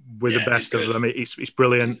with the best of them. It's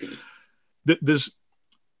brilliant. There's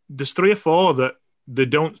 3 or 4 that they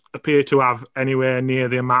don't appear to have anywhere near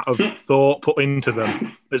the amount of thought put into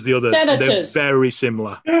them as the others. Senators. They're very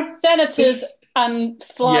similar. Senators and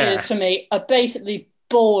Flyers for me are basically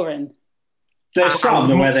boring. There's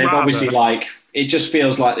some where they've obviously like, it just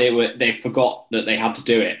feels like they forgot that they had to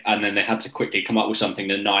do it, and then they had to quickly come up with something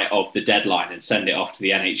the night of the deadline and send it off to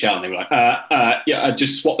the NHL, and they were like,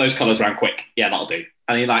 just swap those colours around quick. Yeah, that'll do.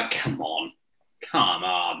 And you're like, come on.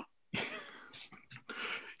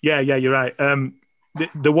 Yeah, you're right.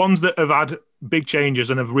 The ones that have had big changes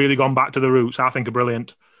and have really gone back to the roots, I think are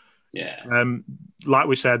brilliant. Yeah. Like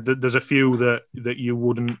we said, there's a few that you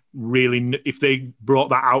wouldn't really, if they brought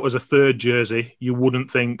that out as a third jersey, you wouldn't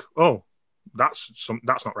think, oh, that's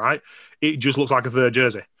not right. It just looks like a third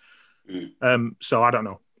jersey. So I don't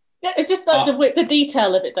know. Yeah, it's just like the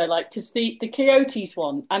detail of it though, like because the Coyotes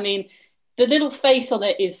one, I mean, the little face on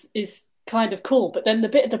it is kind of cool, but then the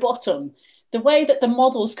bit at the bottom, the way that the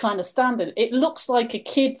model's kind of standing, it looks like a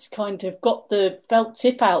kid's kind of got the felt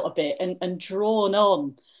tip out a bit and drawn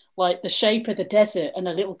on like the shape of the desert and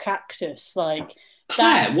a little cactus. Like that.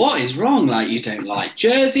 Claire, what is wrong? Like, you don't like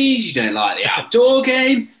jerseys, you don't like the outdoor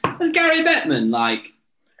game. There's Gary Bettman. Like,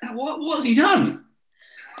 what's he done?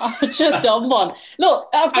 I've just done one. Look,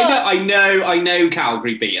 I know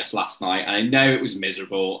Calgary beat us last night, and I know it was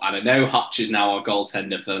miserable, and I know Hutch is now our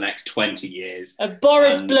goaltender for the next 20 years. And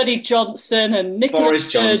Boris bloody Johnson and Nicholas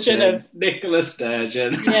Sturgeon. Nicholas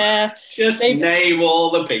Sturgeon. Yeah. Just name all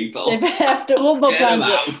the people. They've have to one more plans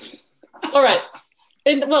out. All right.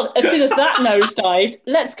 As soon as that nosedived,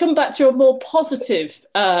 let's come back to a more positive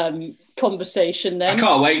conversation then. I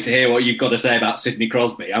can't wait to hear what you've got to say about Sidney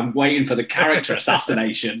Crosby. I'm waiting for the character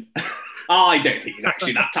assassination. I don't think he's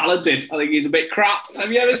actually that talented. I think he's a bit crap.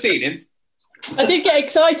 Have you ever seen him? I did get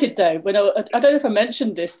excited though when I don't know if I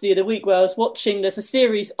mentioned this the other week where I was watching. There's a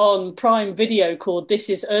series on Prime Video called This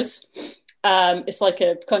Is Us. It's like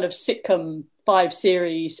a kind of sitcom 5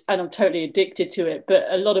 series, and I'm totally addicted to it. But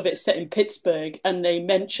a lot of it's set in Pittsburgh, and they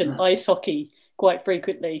mention ice hockey quite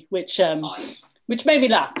frequently, which made me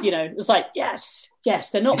laugh. You know, it was like yes,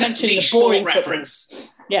 they're not mentioning the boring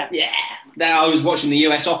reference. Yeah. Now I was watching the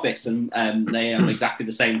US Office, and they have exactly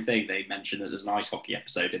the same thing. They mentioned that there's an ice hockey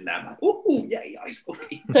episode in there. I'm like, oh, yay, ice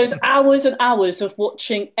hockey! Those hours and hours of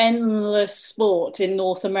watching endless sport in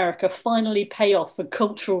North America finally pay off for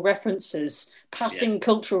cultural references, passing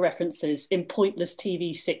cultural references in pointless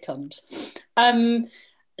TV sitcoms.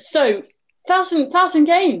 So 1,000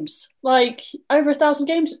 games, like over 1,000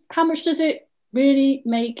 games. How much does it really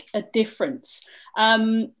make a difference?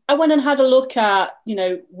 I went and had a look at,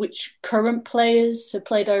 which current players have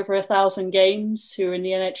played over 1,000 games who are in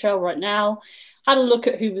the NHL right now. Had a look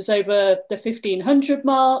at who was over the 1,500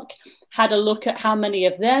 mark. Had a look at how many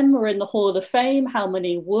of them were in the Hall of Fame, how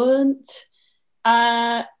many weren't.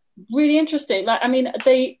 Really interesting.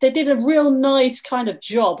 They did a real nice kind of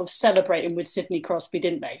job of celebrating with Sidney Crosby,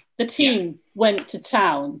 didn't they? The team went to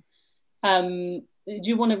town. Do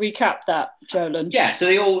you want to recap that, Jolan? Yeah, so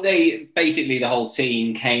the whole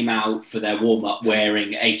team came out for their warm-up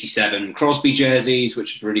wearing 87 Crosby jerseys,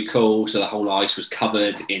 which was really cool. So the whole ice was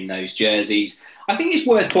covered in those jerseys. I think it's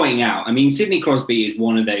worth pointing out, Sidney Crosby is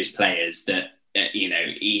one of those players that,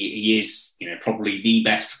 he is, probably the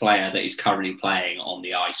best player that is currently playing on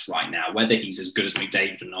the ice right now. Whether he's as good as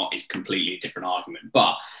McDavid or not is completely a different argument.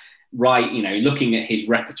 But looking at his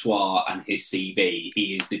repertoire and his CV,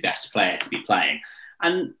 he is the best player to be playing.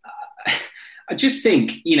 And I just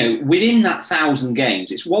think, within that 1,000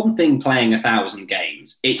 games, it's one thing playing 1,000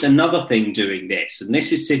 games. It's another thing doing this. And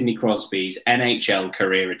this is Sidney Crosby's NHL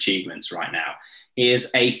career achievements right now. He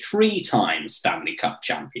is a 3-time Stanley Cup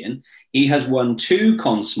champion. He has won 2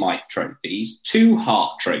 Conn Smythe trophies, 2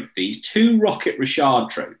 Hart trophies, 2 Rocket Richard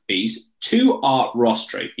trophies, 2 Art Ross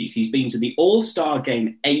trophies. He's been to the All-Star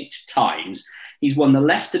game 8 times. He's won the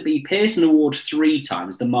Lester B. Pearson Award 3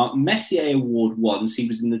 times, the Mark Messier Award once. He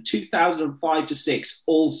was in the 2005-06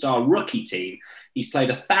 All-Star rookie team. He's played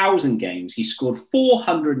 1,000 games. He's scored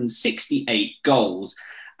 468 goals,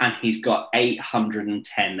 and he's got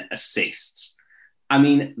 810 assists. I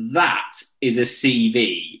mean, that is a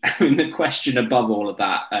CV. I mean, the question above all of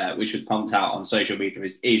that, which was pumped out on social media,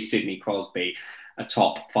 is Sidney Crosby a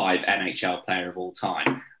top 5 NHL player of all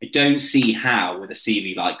time? I don't see how, with a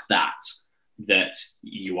CV like that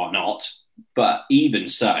you are not. But even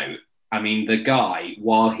so, I mean, the guy,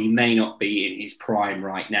 while he may not be in his prime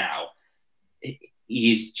right now,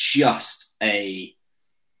 he's the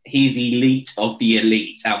elite of the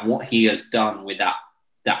elite. And what he has done with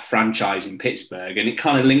that franchise in Pittsburgh, and it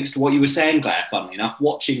kind of links to what you were saying, Claire, funnily enough,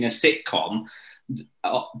 watching a sitcom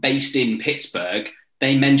based in Pittsburgh,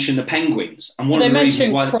 they mention the Penguins. And they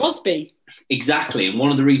mention Crosby. Exactly. And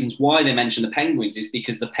one of the reasons why they mention the Penguins is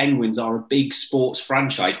because the Penguins are a big sports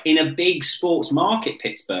franchise in a big sports market,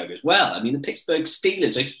 Pittsburgh, as well. I mean, the Pittsburgh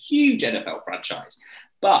Steelers are a huge NFL franchise,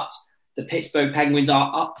 but the Pittsburgh Penguins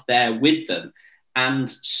are up there with them. And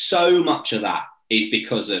so much of that is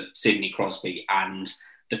because of Sidney Crosby and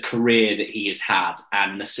the career that he has had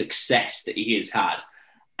and the success that he has had.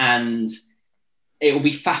 And it will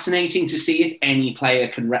be fascinating to see if any player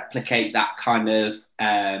can replicate that kind of,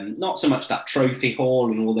 not so much that trophy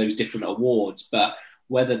haul and all those different awards, but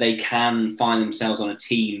whether they can find themselves on a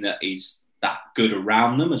team that is that good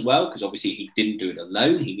around them as well. Because obviously he didn't do it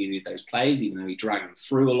alone. He needed those players, even though he dragged them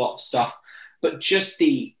through a lot of stuff. But just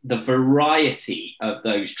the variety of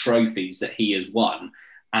those trophies that he has won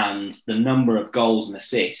and the number of goals and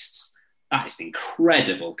assists, that is an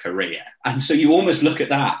incredible career. And so you almost look at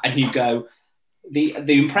that and you go, the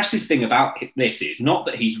impressive thing about this is not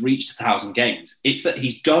that he's reached 1,000 games, it's that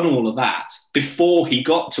he's done all of that before he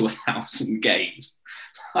got to 1,000 games.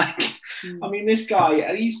 I mean, this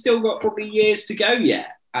guy, he's still got probably years to go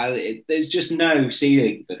yet. There's just no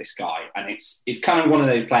ceiling for this guy. And it's kind of one of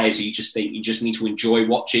those players you just think you just need to enjoy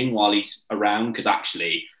watching while he's around, because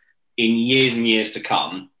actually in years and years to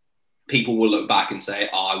come, people will look back and say,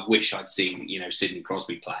 oh, I wish I'd seen, Sidney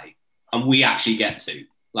Crosby play. And we actually get to.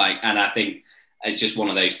 And I think it's just one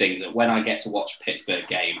of those things that when I get to watch a Pittsburgh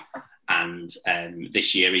game, and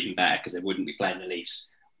this year even better because they wouldn't be playing the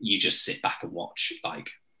Leafs, you just sit back and watch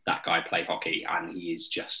that guy play hockey, and he is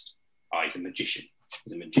just, he's a magician.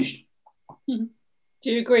 He's a magician. Do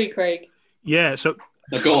you agree, Craig? Yeah, so...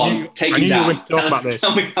 go on, take him down.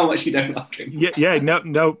 Tell me how much you don't like him. Yeah,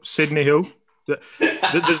 no, Sidney who?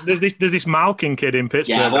 There's this Malkin kid in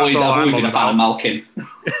Pittsburgh. Yeah, I've always been a fan of Malkin.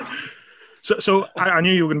 So I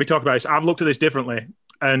knew you were going to be talking about this. I've looked at this differently,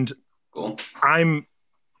 and I'm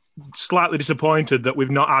slightly disappointed that we've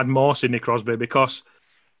not had more Sidney Crosby, because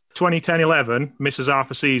 2010-11 misses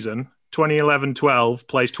half a season, 2011-12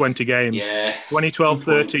 plays 20 games, yeah.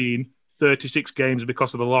 2012-13 36 games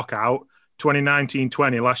because of the lockout,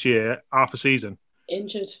 2019-20 last year half a season.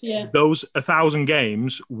 Injured, yeah. Those 1,000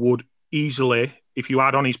 games would easily, if you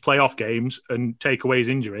add on his playoff games and take away his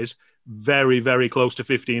injuries, very, very close to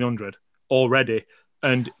 1,500 already.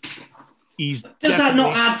 And does that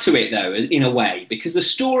not add to it, though, in a way? Because the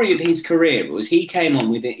story of his career was he came on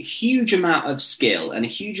with a huge amount of skill and a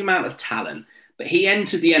huge amount of talent, but he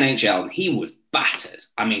entered the NHL and he was battered.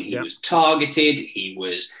 I mean, he was targeted. He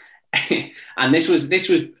was, and this was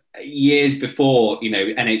years before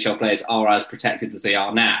NHL players are as protected as they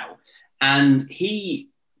are now, and he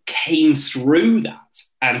came through that,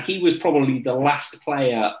 and he was probably the last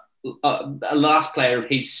player of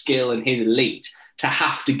his skill and his elite to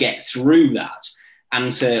have to get through that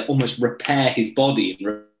and to almost repair his body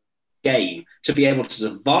and game to be able to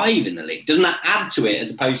survive in the league. Doesn't that add to it,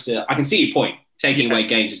 as opposed to, I can see your point, taking away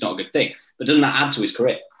games is not a good thing, but doesn't that add to his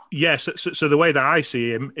career? Yes. So the way that I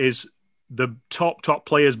see him is the top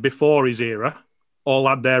players before his era all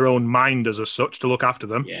had their own minders as such to look after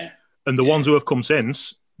them. Yeah. And the ones who have come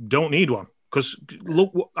since don't need one. Because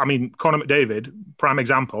look, I mean, Connor McDavid, prime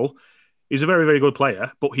example, he's a very, very good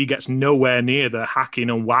player, but he gets nowhere near the hacking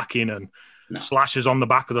and whacking and slashes on the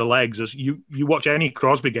back of the legs as you watch any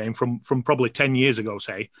Crosby game from probably 10 years ago,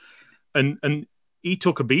 say, and he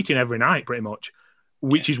took a beating every night pretty much.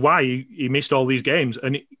 which is why he missed all these games.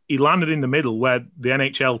 And he landed in the middle where the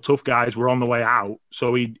NHL tough guys were on the way out.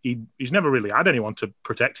 So he's never really had anyone to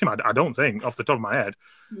protect him, I don't think, off the top of my head.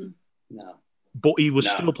 No. But he was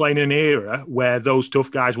still playing in an era where those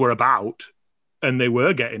tough guys were about and they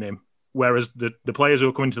were getting him. Whereas the players who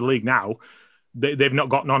are coming to the league now, they've not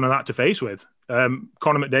got none of that to face with. Connor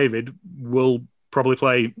McDavid will probably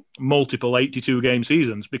play multiple 82-game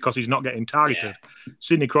seasons because he's not getting targeted. Yeah.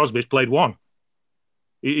 Sidney Crosby's played one.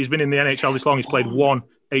 He's been in the NHL this long. He's played one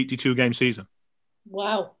 82-game season.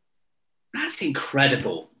 Wow. That's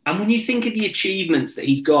incredible. And when you think of the achievements that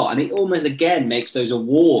he's got, and it almost, again, makes those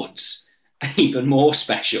awards even more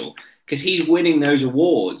special because he's winning those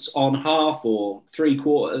awards on half or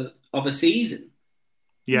three-quarters of a season.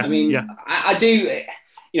 Yeah. I mean, I do...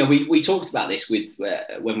 You know, we talked about this with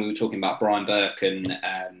when we were talking about Brian Burke and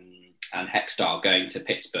Hextall going to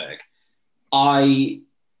Pittsburgh.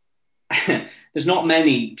 There's not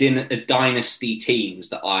many dynasty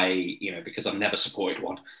teams that because I've never supported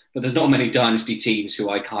one, but there's not many dynasty teams who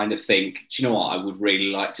I kind of think, do you know what, I would really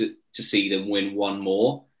like to see them win one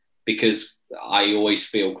more, because I always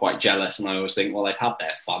feel quite jealous and I always think, well, they've had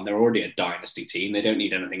their fun. They're already a dynasty team. They don't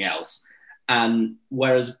need anything else. And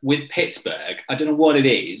whereas with Pittsburgh, I don't know what it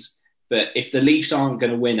is, but if the Leafs aren't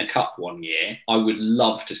going to win a cup one year, I would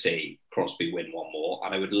love to see Crosby win one more.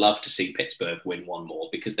 And I would love to see Pittsburgh win one more,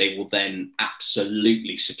 because they will then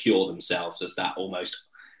absolutely secure themselves as that almost,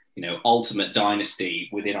 ultimate dynasty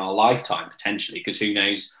within our lifetime, potentially, because who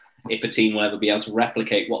knows if a team will ever be able to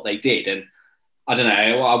replicate what they did. And I don't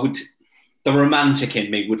know, the romantic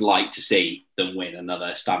in me would like to see them win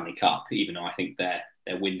another Stanley Cup, even though I think their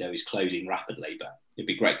window is closing rapidly, but it'd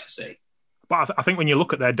be great to see. But I think when you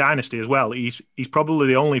look at their dynasty as well, he's probably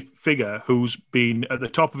the only figure who's been at the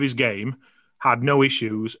top of his game, had no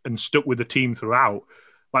issues, and stuck with the team throughout.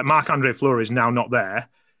 Like Marc-Andre Fleury is now not there.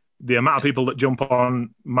 The amount of people that jump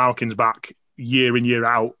on Malkin's back year in, year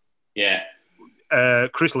out. Yeah.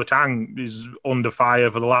 Chris Letang is under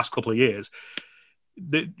fire for the last couple of years.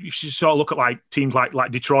 You should sort of look at like teams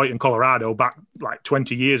like Detroit and Colorado back like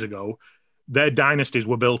 20 years ago. Their dynasties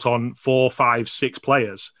were built on 4, 5, 6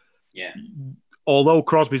 players. Yeah. Although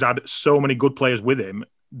Crosby's had so many good players with him,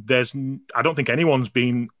 I don't think anyone's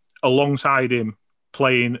been alongside him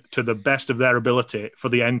playing to the best of their ability for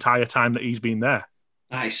the entire time that he's been there.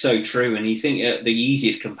 That is so true. And you think the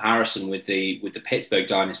easiest comparison with the Pittsburgh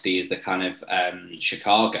dynasty is the kind of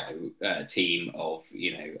Chicago team of,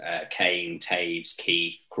 Kane, Taves,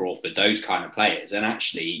 Keith, Crawford, those kind of players. And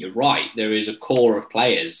actually, you're right. There is a core of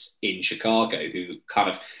players in Chicago who kind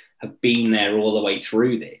of have been there all the way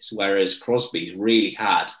through this, whereas Crosby's really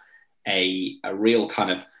had a real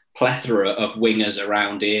kind of plethora of wingers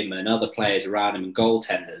around him and other players around him and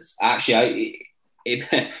goaltenders. Actually,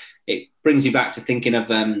 it brings me back to thinking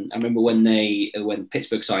of I remember when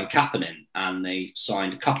Pittsburgh signed Kapanen and they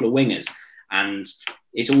signed a couple of wingers, and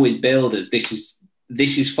it's always billed as this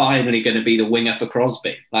is finally going to be the winger for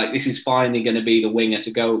Crosby. Like, this is finally going to be the winger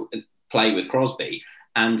to go play with Crosby.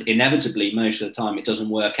 And inevitably, most of the time, it doesn't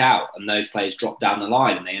work out. And those players drop down the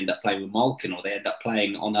line and they end up playing with Malkin, or they end up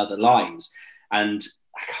playing on other lines. And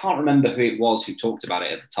I can't remember who it was who talked about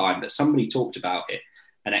it at the time, but somebody talked about it,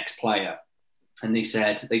 an ex-player. And they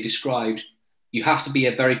described, you have to be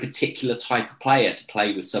a very particular type of player to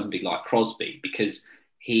play with somebody like Crosby, because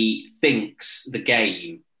he thinks the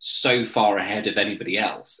game so far ahead of anybody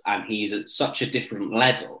else. And he's at such a different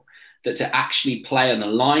level that to actually play on a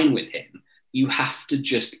line with him, you have to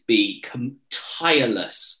just be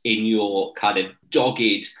tireless in your kind of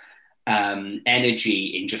dogged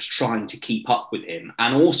energy in just trying to keep up with him.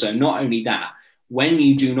 And also, not only that, when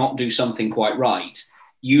you do not do something quite right,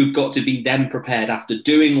 you've got to be then prepared, after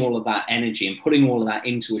doing all of that energy and putting all of that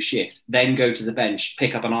into a shift, then go to the bench,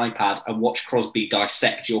 pick up an iPad and watch Crosby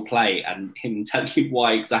dissect your play and him tell you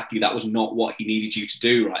why exactly that was not what he needed you to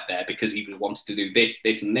do right there, because he wanted to do this,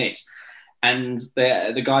 this and this. And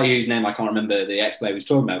the guy whose name I can't remember, the ex-player was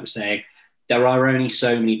talking about, was saying there are only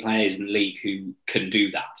so many players in the league who can do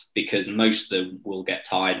that, because most of them will get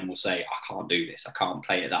tired and will say, I can't do this, I can't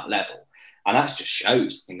play at that level. And that just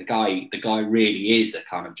shows. I mean, the guy really is a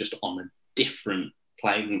kind of just on a different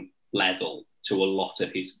playing level to a lot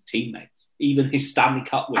of his teammates, even his Stanley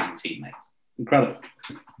Cup winning teammates. Incredible.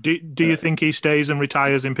 Do you think he stays and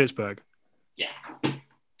retires in Pittsburgh? Yeah.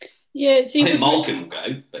 Yeah, I think Malkin will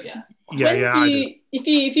go, but yeah.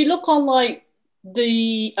 If you look on like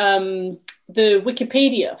the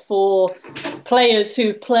Wikipedia for players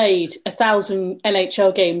who played 1,000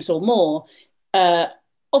 NHL games or more,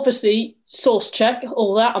 obviously, source check,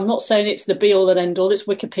 all that. I'm not saying it's the be all and end all. It's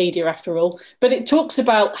Wikipedia after all. But it talks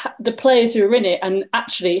about the players who are in it and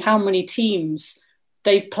actually how many teams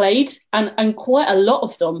they've played. And quite a lot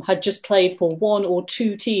of them had just played for one or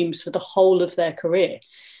two teams for the whole of their career.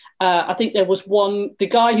 I think there was the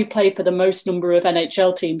guy who played for the most number of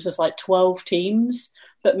NHL teams was like 12 teams,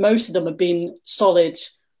 but most of them have been solid,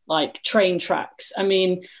 like train tracks. I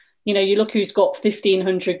mean, you know, you look who's got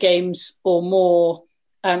 1,500 games or more,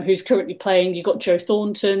 who's currently playing. You've got Joe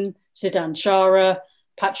Thornton, Zdeno Chara,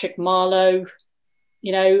 Patrick Marleau,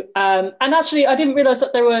 you know. And actually, I didn't realise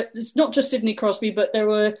that it's not just Sidney Crosby, but there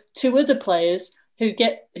were two other players who've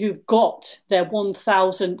got their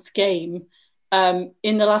 1,000th game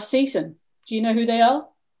in the last season. Do you know who they are?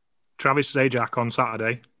 Travis Zajac on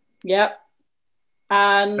Saturday. Yeah.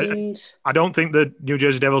 And I don't think the New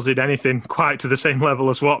Jersey Devils did anything quite to the same level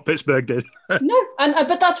as what Pittsburgh did. No,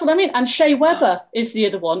 but that's what I mean. And Shea Weber is the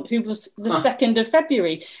other one who was the 2nd of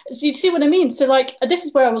February. So you see what I mean? So like, this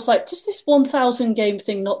is where I was like, does this 1,000 game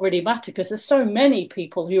thing not really matter? Because there's so many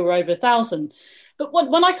people who are over 1,000. But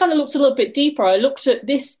when I kind of looked a little bit deeper, I looked at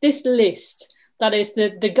this list. That is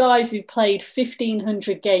the guys who played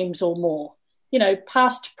 1,500 games or more. You know,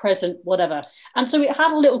 past, present, whatever. And so it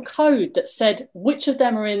had a little code that said which of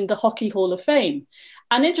them are in the Hockey Hall of Fame.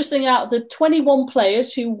 And interestingly, out of the 21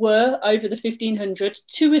 players who were over the 1,500,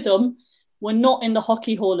 2 of them were not in the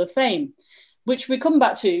Hockey Hall of Fame, which we come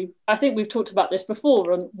back to. I think we've talked about this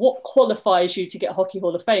before on what qualifies you to get a Hockey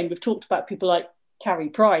Hall of Fame. We've talked about people like Carey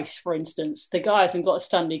Price, for instance. The guy hasn't got a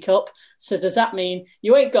Stanley Cup. So does that mean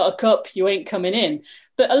you ain't got a cup, you ain't coming in?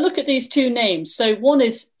 But I look at these 2 names. So one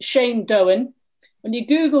is Shane Doan. When you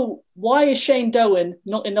Google, why is Shane Doan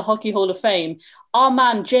not in the Hockey Hall of Fame? Our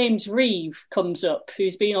man, James Reeve, comes up,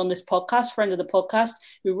 who's been on this podcast, friend of the podcast,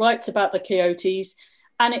 who writes about the Coyotes.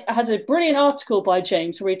 And it has a brilliant article by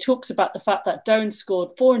James where he talks about the fact that Doan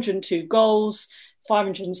scored 402 goals,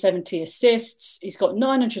 570 assists. He's got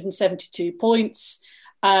 972 points.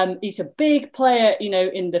 He's a big player, you know,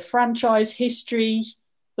 in the franchise history,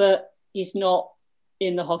 but he's not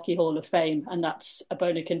in the Hockey Hall of Fame, and that's a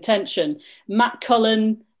bone of contention. Matt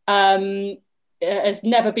Cullen has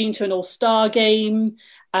never been to an All-Star game.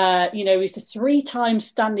 You know, he's a 3-time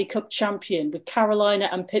Stanley Cup champion with Carolina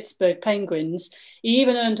and Pittsburgh Penguins. He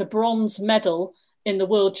even earned a bronze medal in the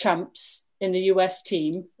World Champs in the US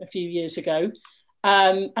team a few years ago.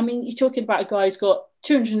 I mean, you're talking about a guy who's got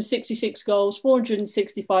 266 goals,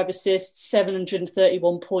 465 assists,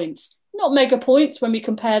 731 points. Not mega points when we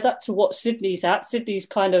compare that to what Sydney's at. Sydney's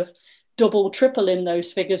kind of double, triple in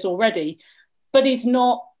those figures already, but he's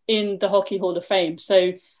not in the Hockey Hall of Fame.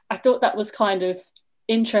 So I thought that was kind of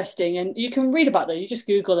interesting, and you can read about that. You just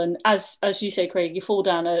Google, and as you say, Craig, you fall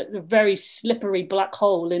down a very slippery black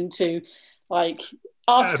hole into like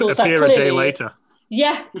articles that clearly. A day later.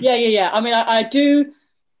 Yeah. I mean, I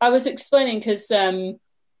was explaining because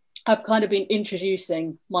I've kind of been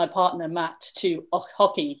introducing my partner Matt to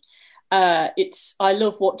hockey. I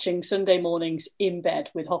love watching Sunday mornings in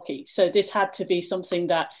bed with hockey. So this had to be something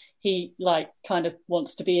that he like kind of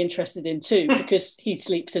wants to be interested in too, because he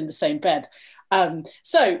sleeps in the same bed.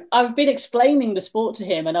 So I've been explaining the sport to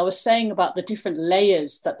him, and I was saying about the different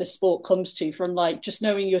layers that the sport comes to, from like just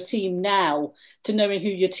knowing your team now to knowing who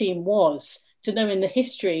your team was, to knowing the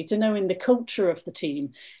history, to knowing the culture of the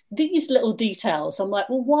team. These little details, I'm like,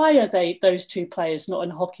 well, why are those 2 players not in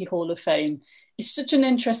Hockey Hall of Fame? It's such an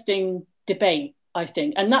interesting debate, I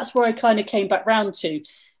think. And that's where I kind of came back round to.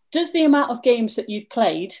 Does the amount of games that you've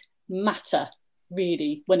played matter,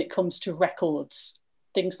 really, when it comes to records?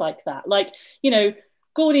 Things like that. Like, you know,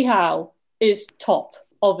 Gordie Howe is top,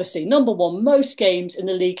 obviously. Number 1, most games in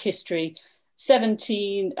the league history,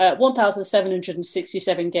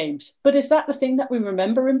 1,767 games. But is that the thing that we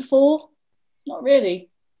remember him for? Not really.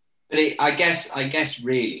 But I guess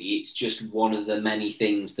really it's just one of the many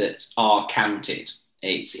things that are counted.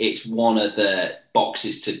 It's one of the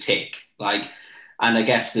boxes to tick. Like, and I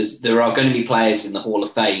guess there are going to be players in the Hall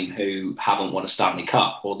of Fame who haven't won a Stanley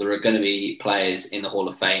Cup, or there are going to be players in the Hall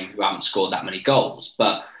of Fame who haven't scored that many goals.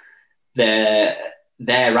 But their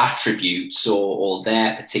attributes or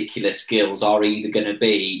their particular skills are either going to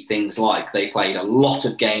be things like they played a lot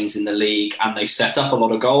of games in the league and they set up a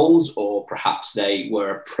lot of goals, or perhaps they were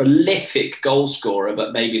a prolific goal scorer,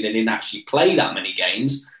 but maybe they didn't actually play that many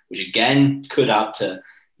games, which again could add to,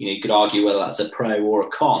 you could argue whether that's a pro or a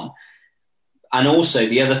con. And also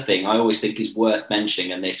the other thing I always think is worth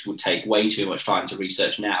mentioning, and this would take way too much time to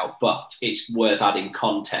research now, but it's worth adding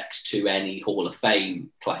context to any Hall of Fame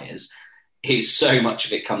players, is so much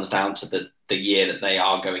of it comes down to the year that they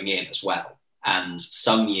are going in as well. And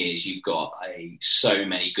some years you've got so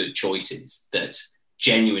many good choices that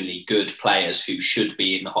genuinely good players who should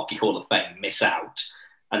be in the Hockey Hall of Fame miss out,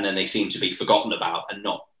 and then they seem to be forgotten about and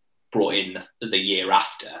not brought in the year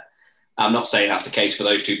after. I'm not saying that's the case for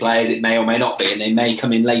those two players. It may or may not be, and they may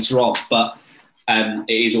come in later on, but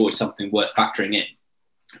it is always something worth factoring in.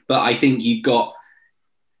 But I think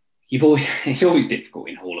it's always difficult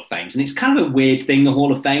in Hall of Fames, and it's kind of a weird thing, the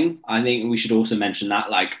Hall of Fame. I think we should also mention that,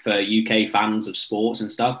 like, for UK fans of sports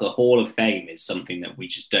and stuff, the Hall of Fame is something that we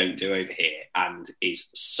just don't do over here and is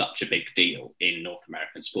such a big deal in North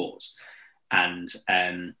American sports. And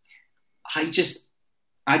I just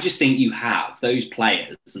think you have those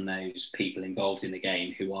players and those people involved in the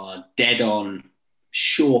game who are dead on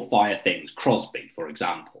surefire things. Crosby, for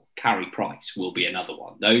example, Carey Price will be another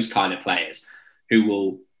one. Those kind of players who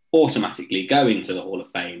will automatically go into the Hall of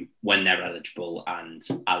Fame when they're eligible, and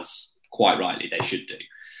as quite rightly they should do.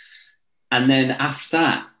 And then after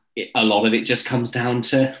that, a lot of it just comes down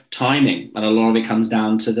to timing, and a lot of it comes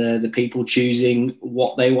down to the people choosing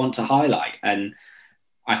what they want to highlight. And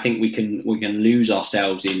I think we can lose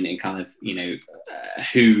ourselves in kind of,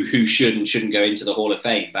 who should and shouldn't go into the Hall of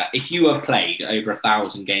Fame. But if you have played over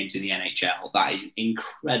 1,000 games in the NHL, that is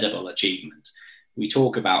incredible achievement. We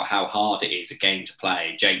talk about how hard it is a game to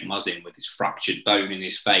play. Jake Muzzin with his fractured bone in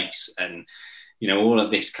his face and, all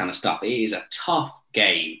of this kind of stuff. It is a tough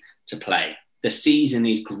game to play. The season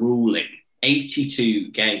is grueling.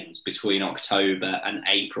 82 games between October and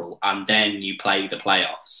April, and then you play the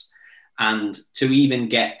playoffs. And to even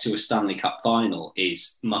get to a Stanley Cup final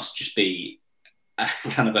must just be a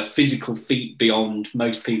kind of a physical feat beyond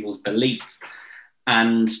most people's belief.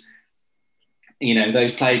 And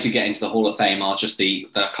those players who get into the Hall of Fame are just the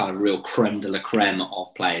kind of real creme de la creme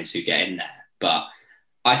of players who get in there. But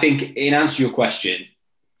I think, in answer to your question,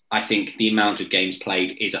 I think the amount of games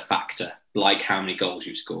played is a factor, like how many goals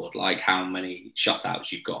you've scored, like how many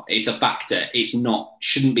shutouts you've got. It's a factor.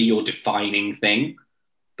 Shouldn't be your defining thing,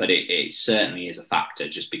 but it certainly is a factor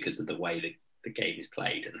just because of the way the game is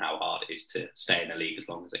played and how hard it is to stay in the league as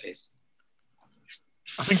long as it is.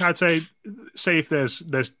 I think I'd say if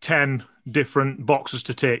there's 10 different boxes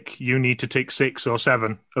to tick, you need to tick 6 or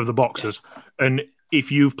 7 of the boxes. Yeah. And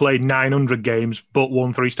if you've played 900 games but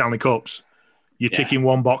won 3 Stanley Cups, you're ticking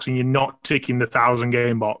one box and you're not ticking the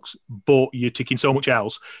 1,000-game box, but you're ticking so much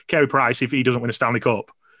else. Carey Price, if he doesn't win a Stanley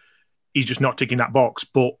Cup, he's just not ticking that box,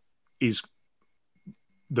 but he's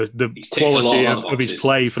the quality of his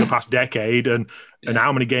play for the past decade and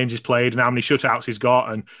how many games he's played and how many shutouts he's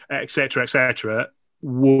got and et cetera,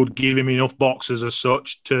 would give him enough boxes as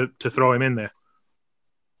such to throw him in there.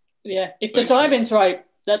 Yeah, if the timing's right,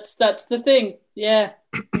 that's the thing. Yeah.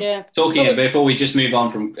 Talking before we just move on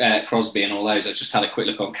from Crosby and all those, I just had a quick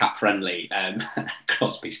look on Cap Friendly,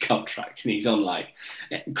 Crosby's contract, and he's on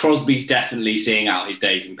Crosby's definitely seeing out his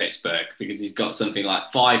days in Pittsburgh because he's got something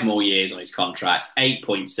like 5 more years on his contract,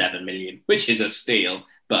 8.7 million, which is a steal.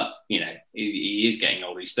 But he is getting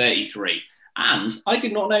older. He's 33, and I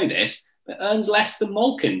did not know this, but earns less than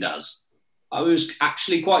Malkin does. I was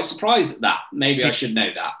actually quite surprised at that. Maybe I should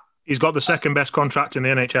know that. He's got the second best contract in the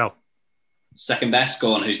NHL. Second best?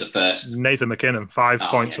 Go on, who's the first? Nathan McKinnon, 5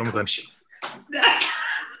 point something.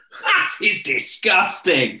 That is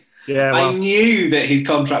disgusting. Yeah, well, I knew that his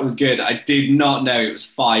contract was good. I did not know it was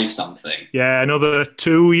 5 something. Yeah, another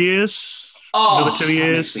 2 years. Another 2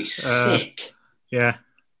 years. That makes me sick. Yeah.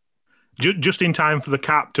 Just in time for the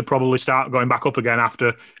cap to probably start going back up again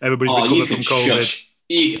after everybody's recovered from COVID.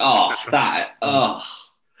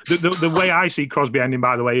 The way I see Crosby ending,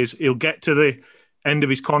 by the way, is he'll get to the end of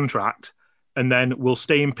his contract and then will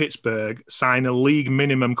stay in Pittsburgh, sign a league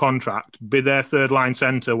minimum contract, be their third line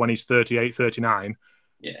centre when he's 38, 39,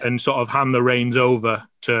 and sort of hand the reins over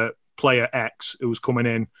to player X who's coming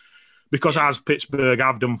in. Because as Pittsburgh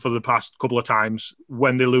have done for the past couple of times,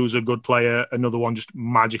 when they lose a good player, another one just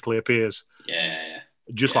magically appears. Yeah.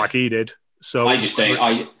 Just like he did. So I just don't.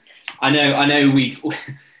 I know we've.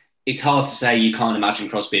 It's hard to say you can't imagine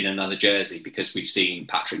Crosby in another jersey because we've seen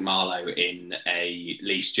Patrick Marleau in a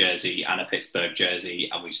Leafs jersey and a Pittsburgh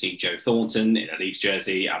jersey, and we've seen Joe Thornton in a Leafs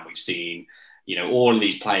jersey, and we've seen all of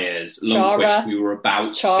these players. Lundqvist, we were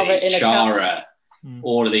about to see Chara.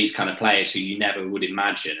 All of these kind of players who you never would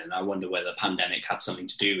imagine. And I wonder whether the pandemic had something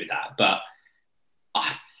to do with that. But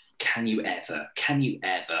can you ever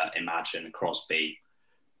imagine Crosby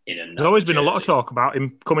in another There's always been jersey? a lot of talk about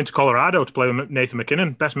him coming to Colorado to play with Nathan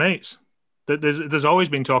McKinnon, best mates. There's always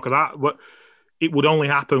been talk of that. But it would only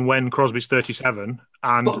happen when Crosby's 37.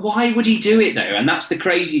 And but why would he do it though? And that's the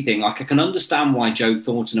crazy thing. Like, I can understand why Joe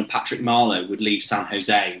Thornton and Patrick Marlowe would leave San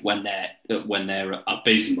Jose when they're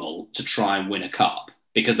abysmal to try and win a cup,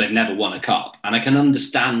 because they've never won a cup. And I can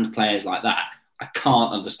understand players like that. I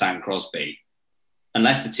can't understand Crosby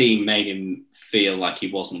unless the team made him feel like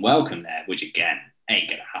he wasn't welcome there, which again ain't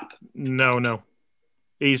gonna happen. No.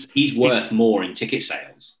 He's worth more in ticket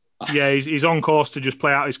sales. Yeah, he's on course to just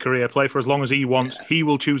play out his career, play for as long as he wants. Yeah. He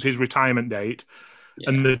will choose his retirement date. Yeah.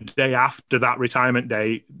 And the day after that retirement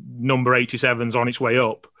date, number 87's on its way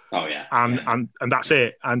up. Oh, yeah. And that's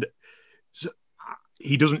it. And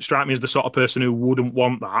he doesn't strike me as the sort of person who wouldn't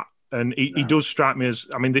want that. And he does strike me as,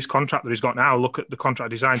 I mean, this contract that he's got now, look at the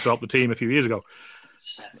contract designed to help the team a few years ago.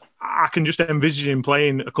 I can just envisage him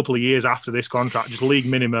playing a couple of years after this contract, just league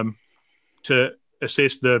minimum, to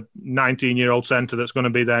assist the 19-year-old centre that's going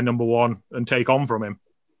to be their number one and take on from him.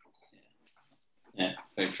 Yeah,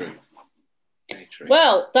 very true. Very true.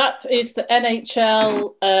 Well, that is the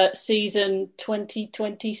NHL season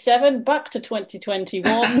 2027. Back to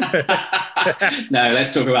 2021. No,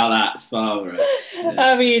 let's talk about that. It's far right. Yeah.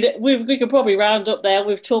 I mean, we could probably round up there.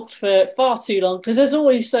 We've talked for far too long because there's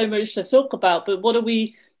always so much to talk about. But what are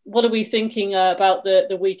we thinking about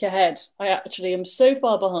the week ahead? I actually am so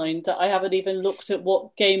far behind that I haven't even looked at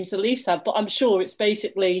what games the Leafs have. But I'm sure it's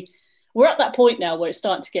basically, we're at that point now where it's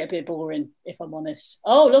starting to get a bit boring, if I'm honest.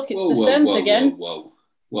 Oh, look, it's the Sens again. Whoa.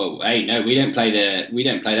 Hey, no, we don't play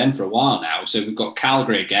them for a while now. So we've got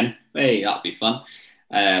Calgary again. Hey, that'll be fun.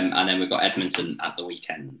 And then we've got Edmonton at the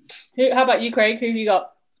weekend. How about you, Craig? Who have you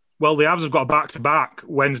got? Well, the Avs have got a back-to-back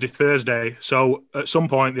Wednesday, Thursday. So at some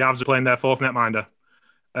point, the Avs are playing their fourth netminder.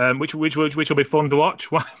 Which will be fun to watch.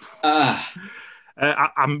 I'm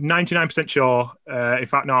 99% sure, in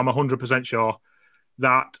fact, no, I'm 100% sure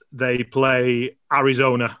that they play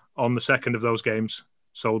Arizona on the second of those games.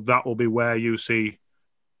 So that will be where you see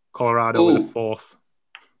Colorado in the fourth.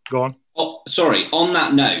 Go on. Oh, sorry. On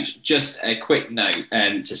that note, just a quick note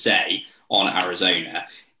to say on Arizona.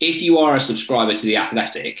 If you are a subscriber to The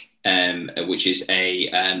Athletic, which is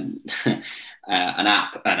an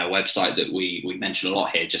app and a website that we mention a lot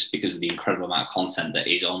here just because of the incredible amount of content that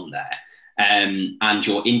is on there, and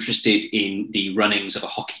you're interested in the runnings of a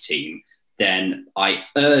hockey team, then I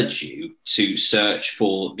urge you to search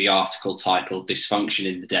for the article titled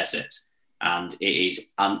Dysfunction in the Desert. And it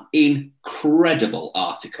is an incredible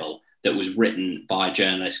article that was written by a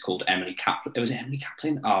journalist called Emily Kaplan. Was it Emily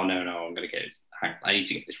Kaplan? Oh, no, I'm going to get it. I need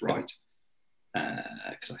to get this right.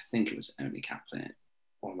 Because I think it was Emily Kaplan.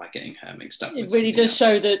 Or am I getting her mixed up? It really does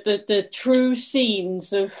show the true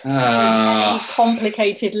scenes of many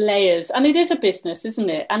complicated layers. And it is a business, isn't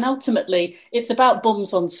it? And ultimately, it's about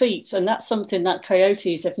bums on seats. And that's something that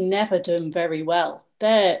Coyotes have never done very well.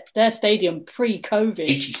 Their stadium pre-COVID.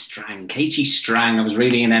 Katie Strang. I was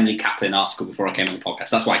reading an Emily Kaplan article before I came on the podcast.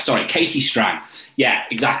 That's why. Sorry, Katie Strang. Yeah,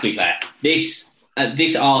 exactly, Claire. This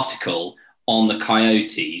article on the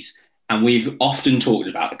Coyotes, and we've often talked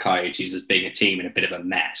about the Coyotes as being a team in a bit of a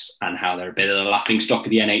mess and how they're a bit of a laughingstock of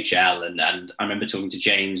the NHL. And I remember talking to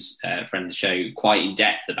James, friend of the show, quite in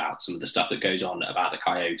depth about some of the stuff that goes on about the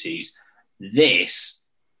Coyotes. This,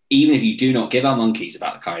 even if you do not give our monkeys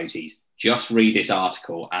about the Coyotes, just read this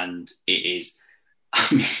article and it is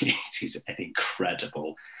an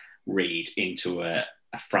incredible read into a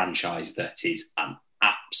franchise that is an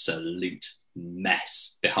absolute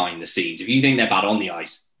mess behind the scenes. If you think they're bad on the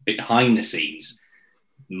ice, behind the scenes,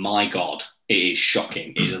 my God, it is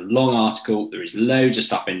shocking. It is a long article. There is loads of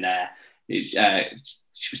stuff in there. She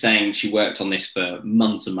was saying she worked on this for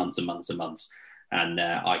months and months and months and months. And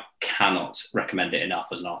I cannot recommend it enough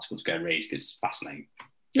as an article to go and read because it's fascinating.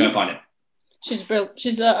 Go and find it. She's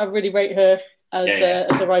brilliant. I really rate her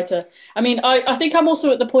as a writer. I mean, I think I'm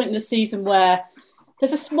also at the point in the season where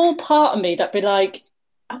there's a small part of me that'd be like,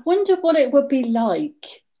 I wonder what it would be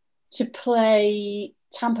like to play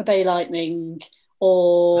Tampa Bay Lightning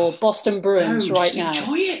or Boston Bruins right now. Just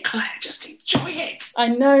enjoy it, Claire. Just enjoy it. I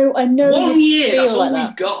know. 1 year, that's all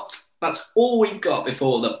we've got. That's all we've got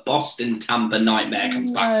before the Boston Tampa nightmare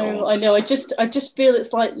comes back to haunt. I know. I just feel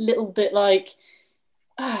it's like a little bit like,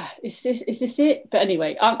 is this it? But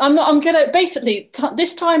anyway, I'm gonna basically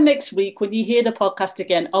this time next week when you hear the podcast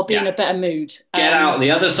again, I'll be in a better mood. Get out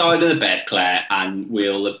the other side of the bed, Claire, and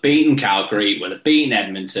we'll have beaten Calgary, we'll have beaten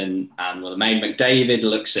Edmonton, and we'll have made McDavid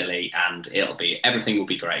look silly, and everything will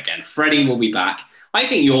be great again. Freddie will be back. I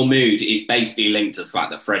think your mood is basically linked to the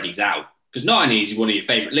fact that Freddie's out, because not only is he one of your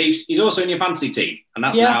favourite Leafs, he's also in your fantasy team, and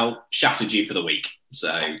that's now shafted you for the week.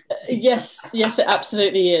 So yes, it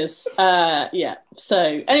absolutely is.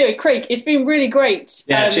 So anyway, Craig, it's been really great.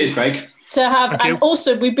 Cheers, Craig. to have. Thank And you.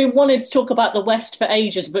 also, we've been wanting to talk about the West for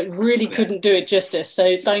ages, but really couldn't do it justice.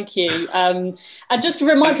 So thank you. And just to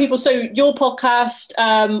remind people, so your podcast,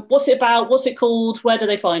 what's it about? What's it called? Where do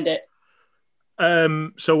they find it?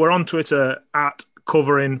 So we're on Twitter at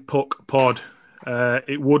Covering Puck Pod.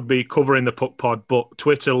 It would be Covering the Puck Pod, but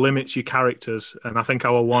Twitter limits your characters, and I think I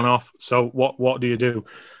will one off. So what do you do?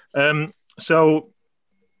 So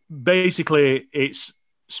basically, it's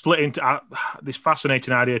split into this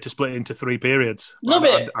fascinating idea to split into 3 periods. Love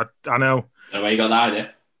it. I know. Where you got that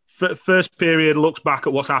idea? First period looks back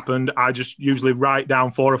at what's happened. I just usually write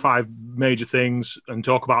down 4 or 5 major things and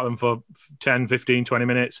talk about them for 10, 15, 20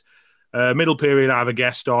 minutes. Middle period, I have a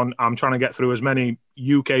guest on. I'm trying to get through as many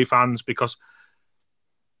UK fans because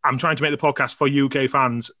I'm trying to make the podcast for UK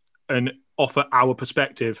fans and offer our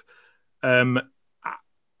perspective.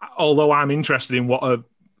 Although I'm interested in what a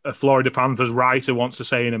Florida Panthers writer wants to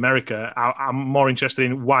say in America, I'm more interested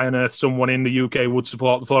in why on earth someone in the UK would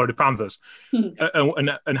support the Florida Panthers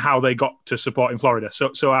and how they got to support in Florida.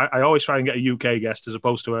 So I always try and get a UK guest as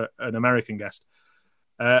opposed to an American guest.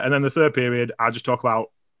 And then the third period, I just talk about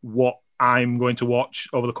what I'm going to watch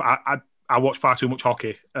over the. I watch far too much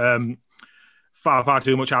hockey, far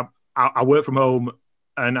too much. I work from home,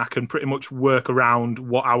 and I can pretty much work around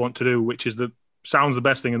what I want to do, which is sounds the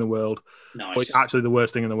best thing in the world, Nice. but it's actually the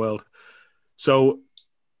worst thing in the world. So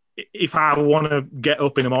if I want to get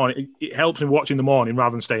up in the morning, it helps me watch in the morning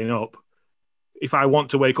rather than staying up. If I want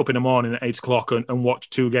to wake up in the morning at 8 o'clock and watch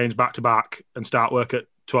 2 games back to back and start work at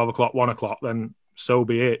 12 o'clock, 1 o'clock, then so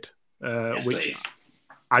be it. Yes, Which please.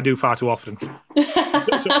 I do far too often.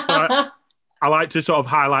 I like to sort of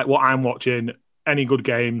highlight what I'm watching, any good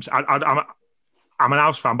games. I'm an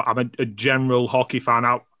Avs fan, but I'm a general hockey fan.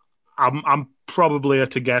 I'm probably,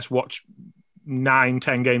 to guess, watch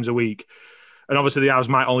 9-10 games a week. And obviously the Avs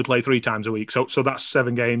might only play 3 times a week. So that's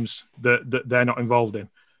 7 games that they're not involved in.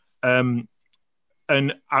 And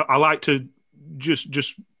I like to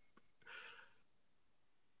just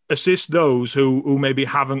assist those who maybe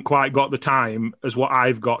haven't quite got the time as what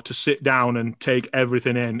I've got to sit down and take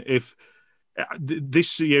everything in. If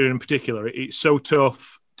this year in particular, it's so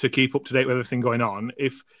tough to keep up to date with everything going on.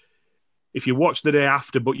 If you watch the day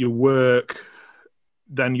after but you work,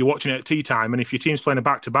 then you're watching it at tea time. And if your team's playing a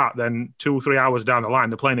back-to-back, then 2 or 3 hours down the line,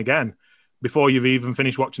 they're playing again before you've even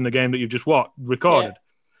finished watching the game that you've just recorded.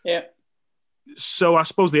 Yeah. So I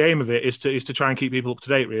suppose the aim of it is to try and keep people up to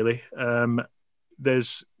date, really.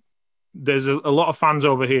 There's a lot of fans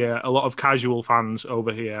over here, a lot of casual fans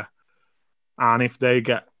over here. And if they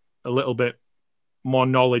get a little bit more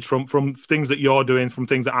knowledge from things that you're doing, from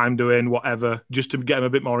things that I'm doing, whatever, just to get them a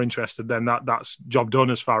bit more interested, then that's job done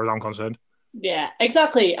as far as I'm concerned. Yeah,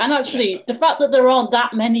 exactly. And actually, the fact that there aren't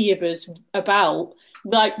that many of us about,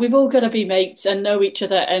 like, we've all got to be mates and know each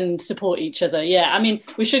other and support each other. Yeah, I mean,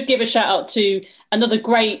 we should give a shout out to another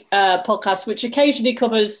great podcast, which occasionally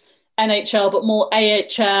covers NHL, but more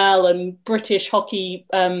AHL and British hockey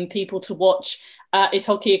people to watch. Is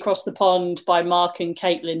Hockey Across the Pond by Mark and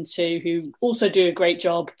Caitlin too, who also do a great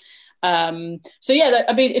job. So yeah,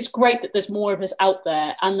 I mean, it's great that there's more of us out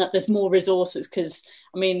there and that there's more resources, because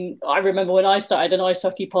I mean, I remember when I started an ice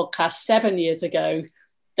hockey podcast 7 years ago,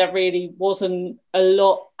 there really wasn't a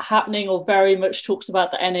lot happening, or very much talks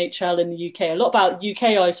about the NHL in the UK, a lot about UK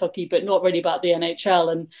ice hockey, but not really about the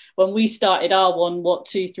NHL. And when we started our one,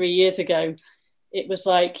 2-3 years ago, it was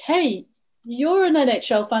like, hey, you're an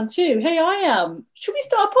NHL fan too. Hey, I am. Should we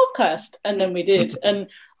start a podcast? And then we did. And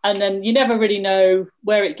then you never really know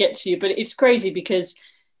where it gets you. But it's crazy because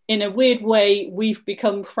in a weird way, we've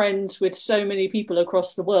become friends with so many people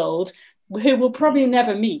across the world who will probably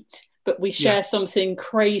never meet, but we share something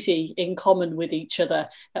crazy in common with each other,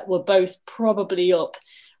 that we're both probably up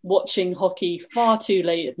watching hockey far too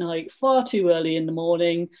late at night, far too early in the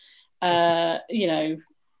morning, and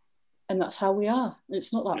that's how we are.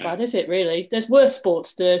 It's not that bad, is it, really? There's worse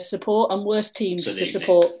sports to support and worse teams to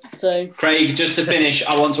support. So, Craig, just to finish,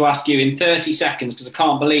 I want to ask you in 30 seconds, because I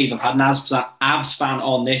can't believe I've had an Avs fan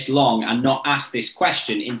on this long and not asked this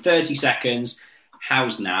question. In 30 seconds,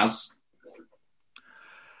 how's Naz?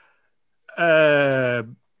 Not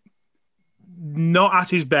at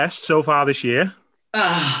his best so far this year. Break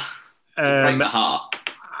my heart.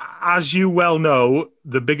 As you well know,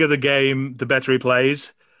 the bigger the game, the better he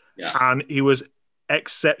plays. Yeah. And he was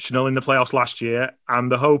exceptional in the playoffs last year.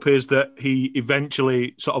 And the hope is that he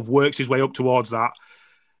eventually sort of works his way up towards that.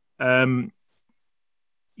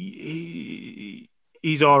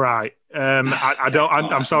 He's all right.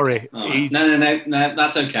 I'm sorry. Right. No.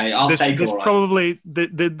 That's okay. I'll take there's all right. Probably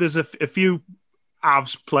there's a few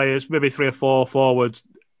Avs players, maybe 3 or 4 forwards,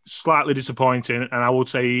 slightly disappointing, and I would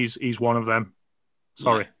say he's one of them.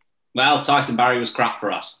 Sorry. Well, Tyson Barry was crap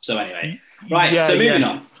for us. So anyway, right. So moving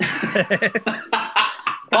on.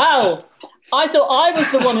 Wow. I thought I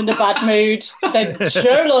was the one in the bad mood. Then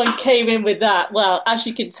Jolon came in with that. Well, as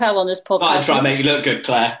you can tell on this podcast... I'd try and make you look good,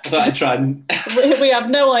 Claire. I'd try and... we have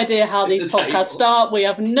no idea how these podcasts start. We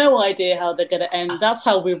have no idea how they're going to end. That's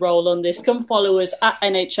how we roll on this. Come follow us at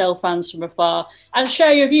NHL Fans From Afar and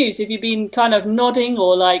share your views. If you've been kind of nodding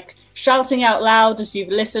or like shouting out loud as you've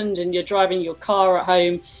listened and you're driving your car at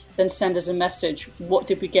home, then send us a message. What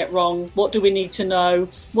did we get wrong? What do we need to know?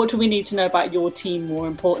 What do we need to know about your team, more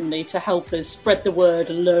importantly, to help us spread the word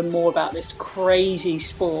and learn more about this crazy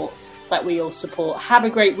sport that we all support? Have a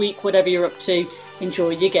great week, whatever you're up to. Enjoy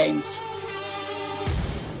your games.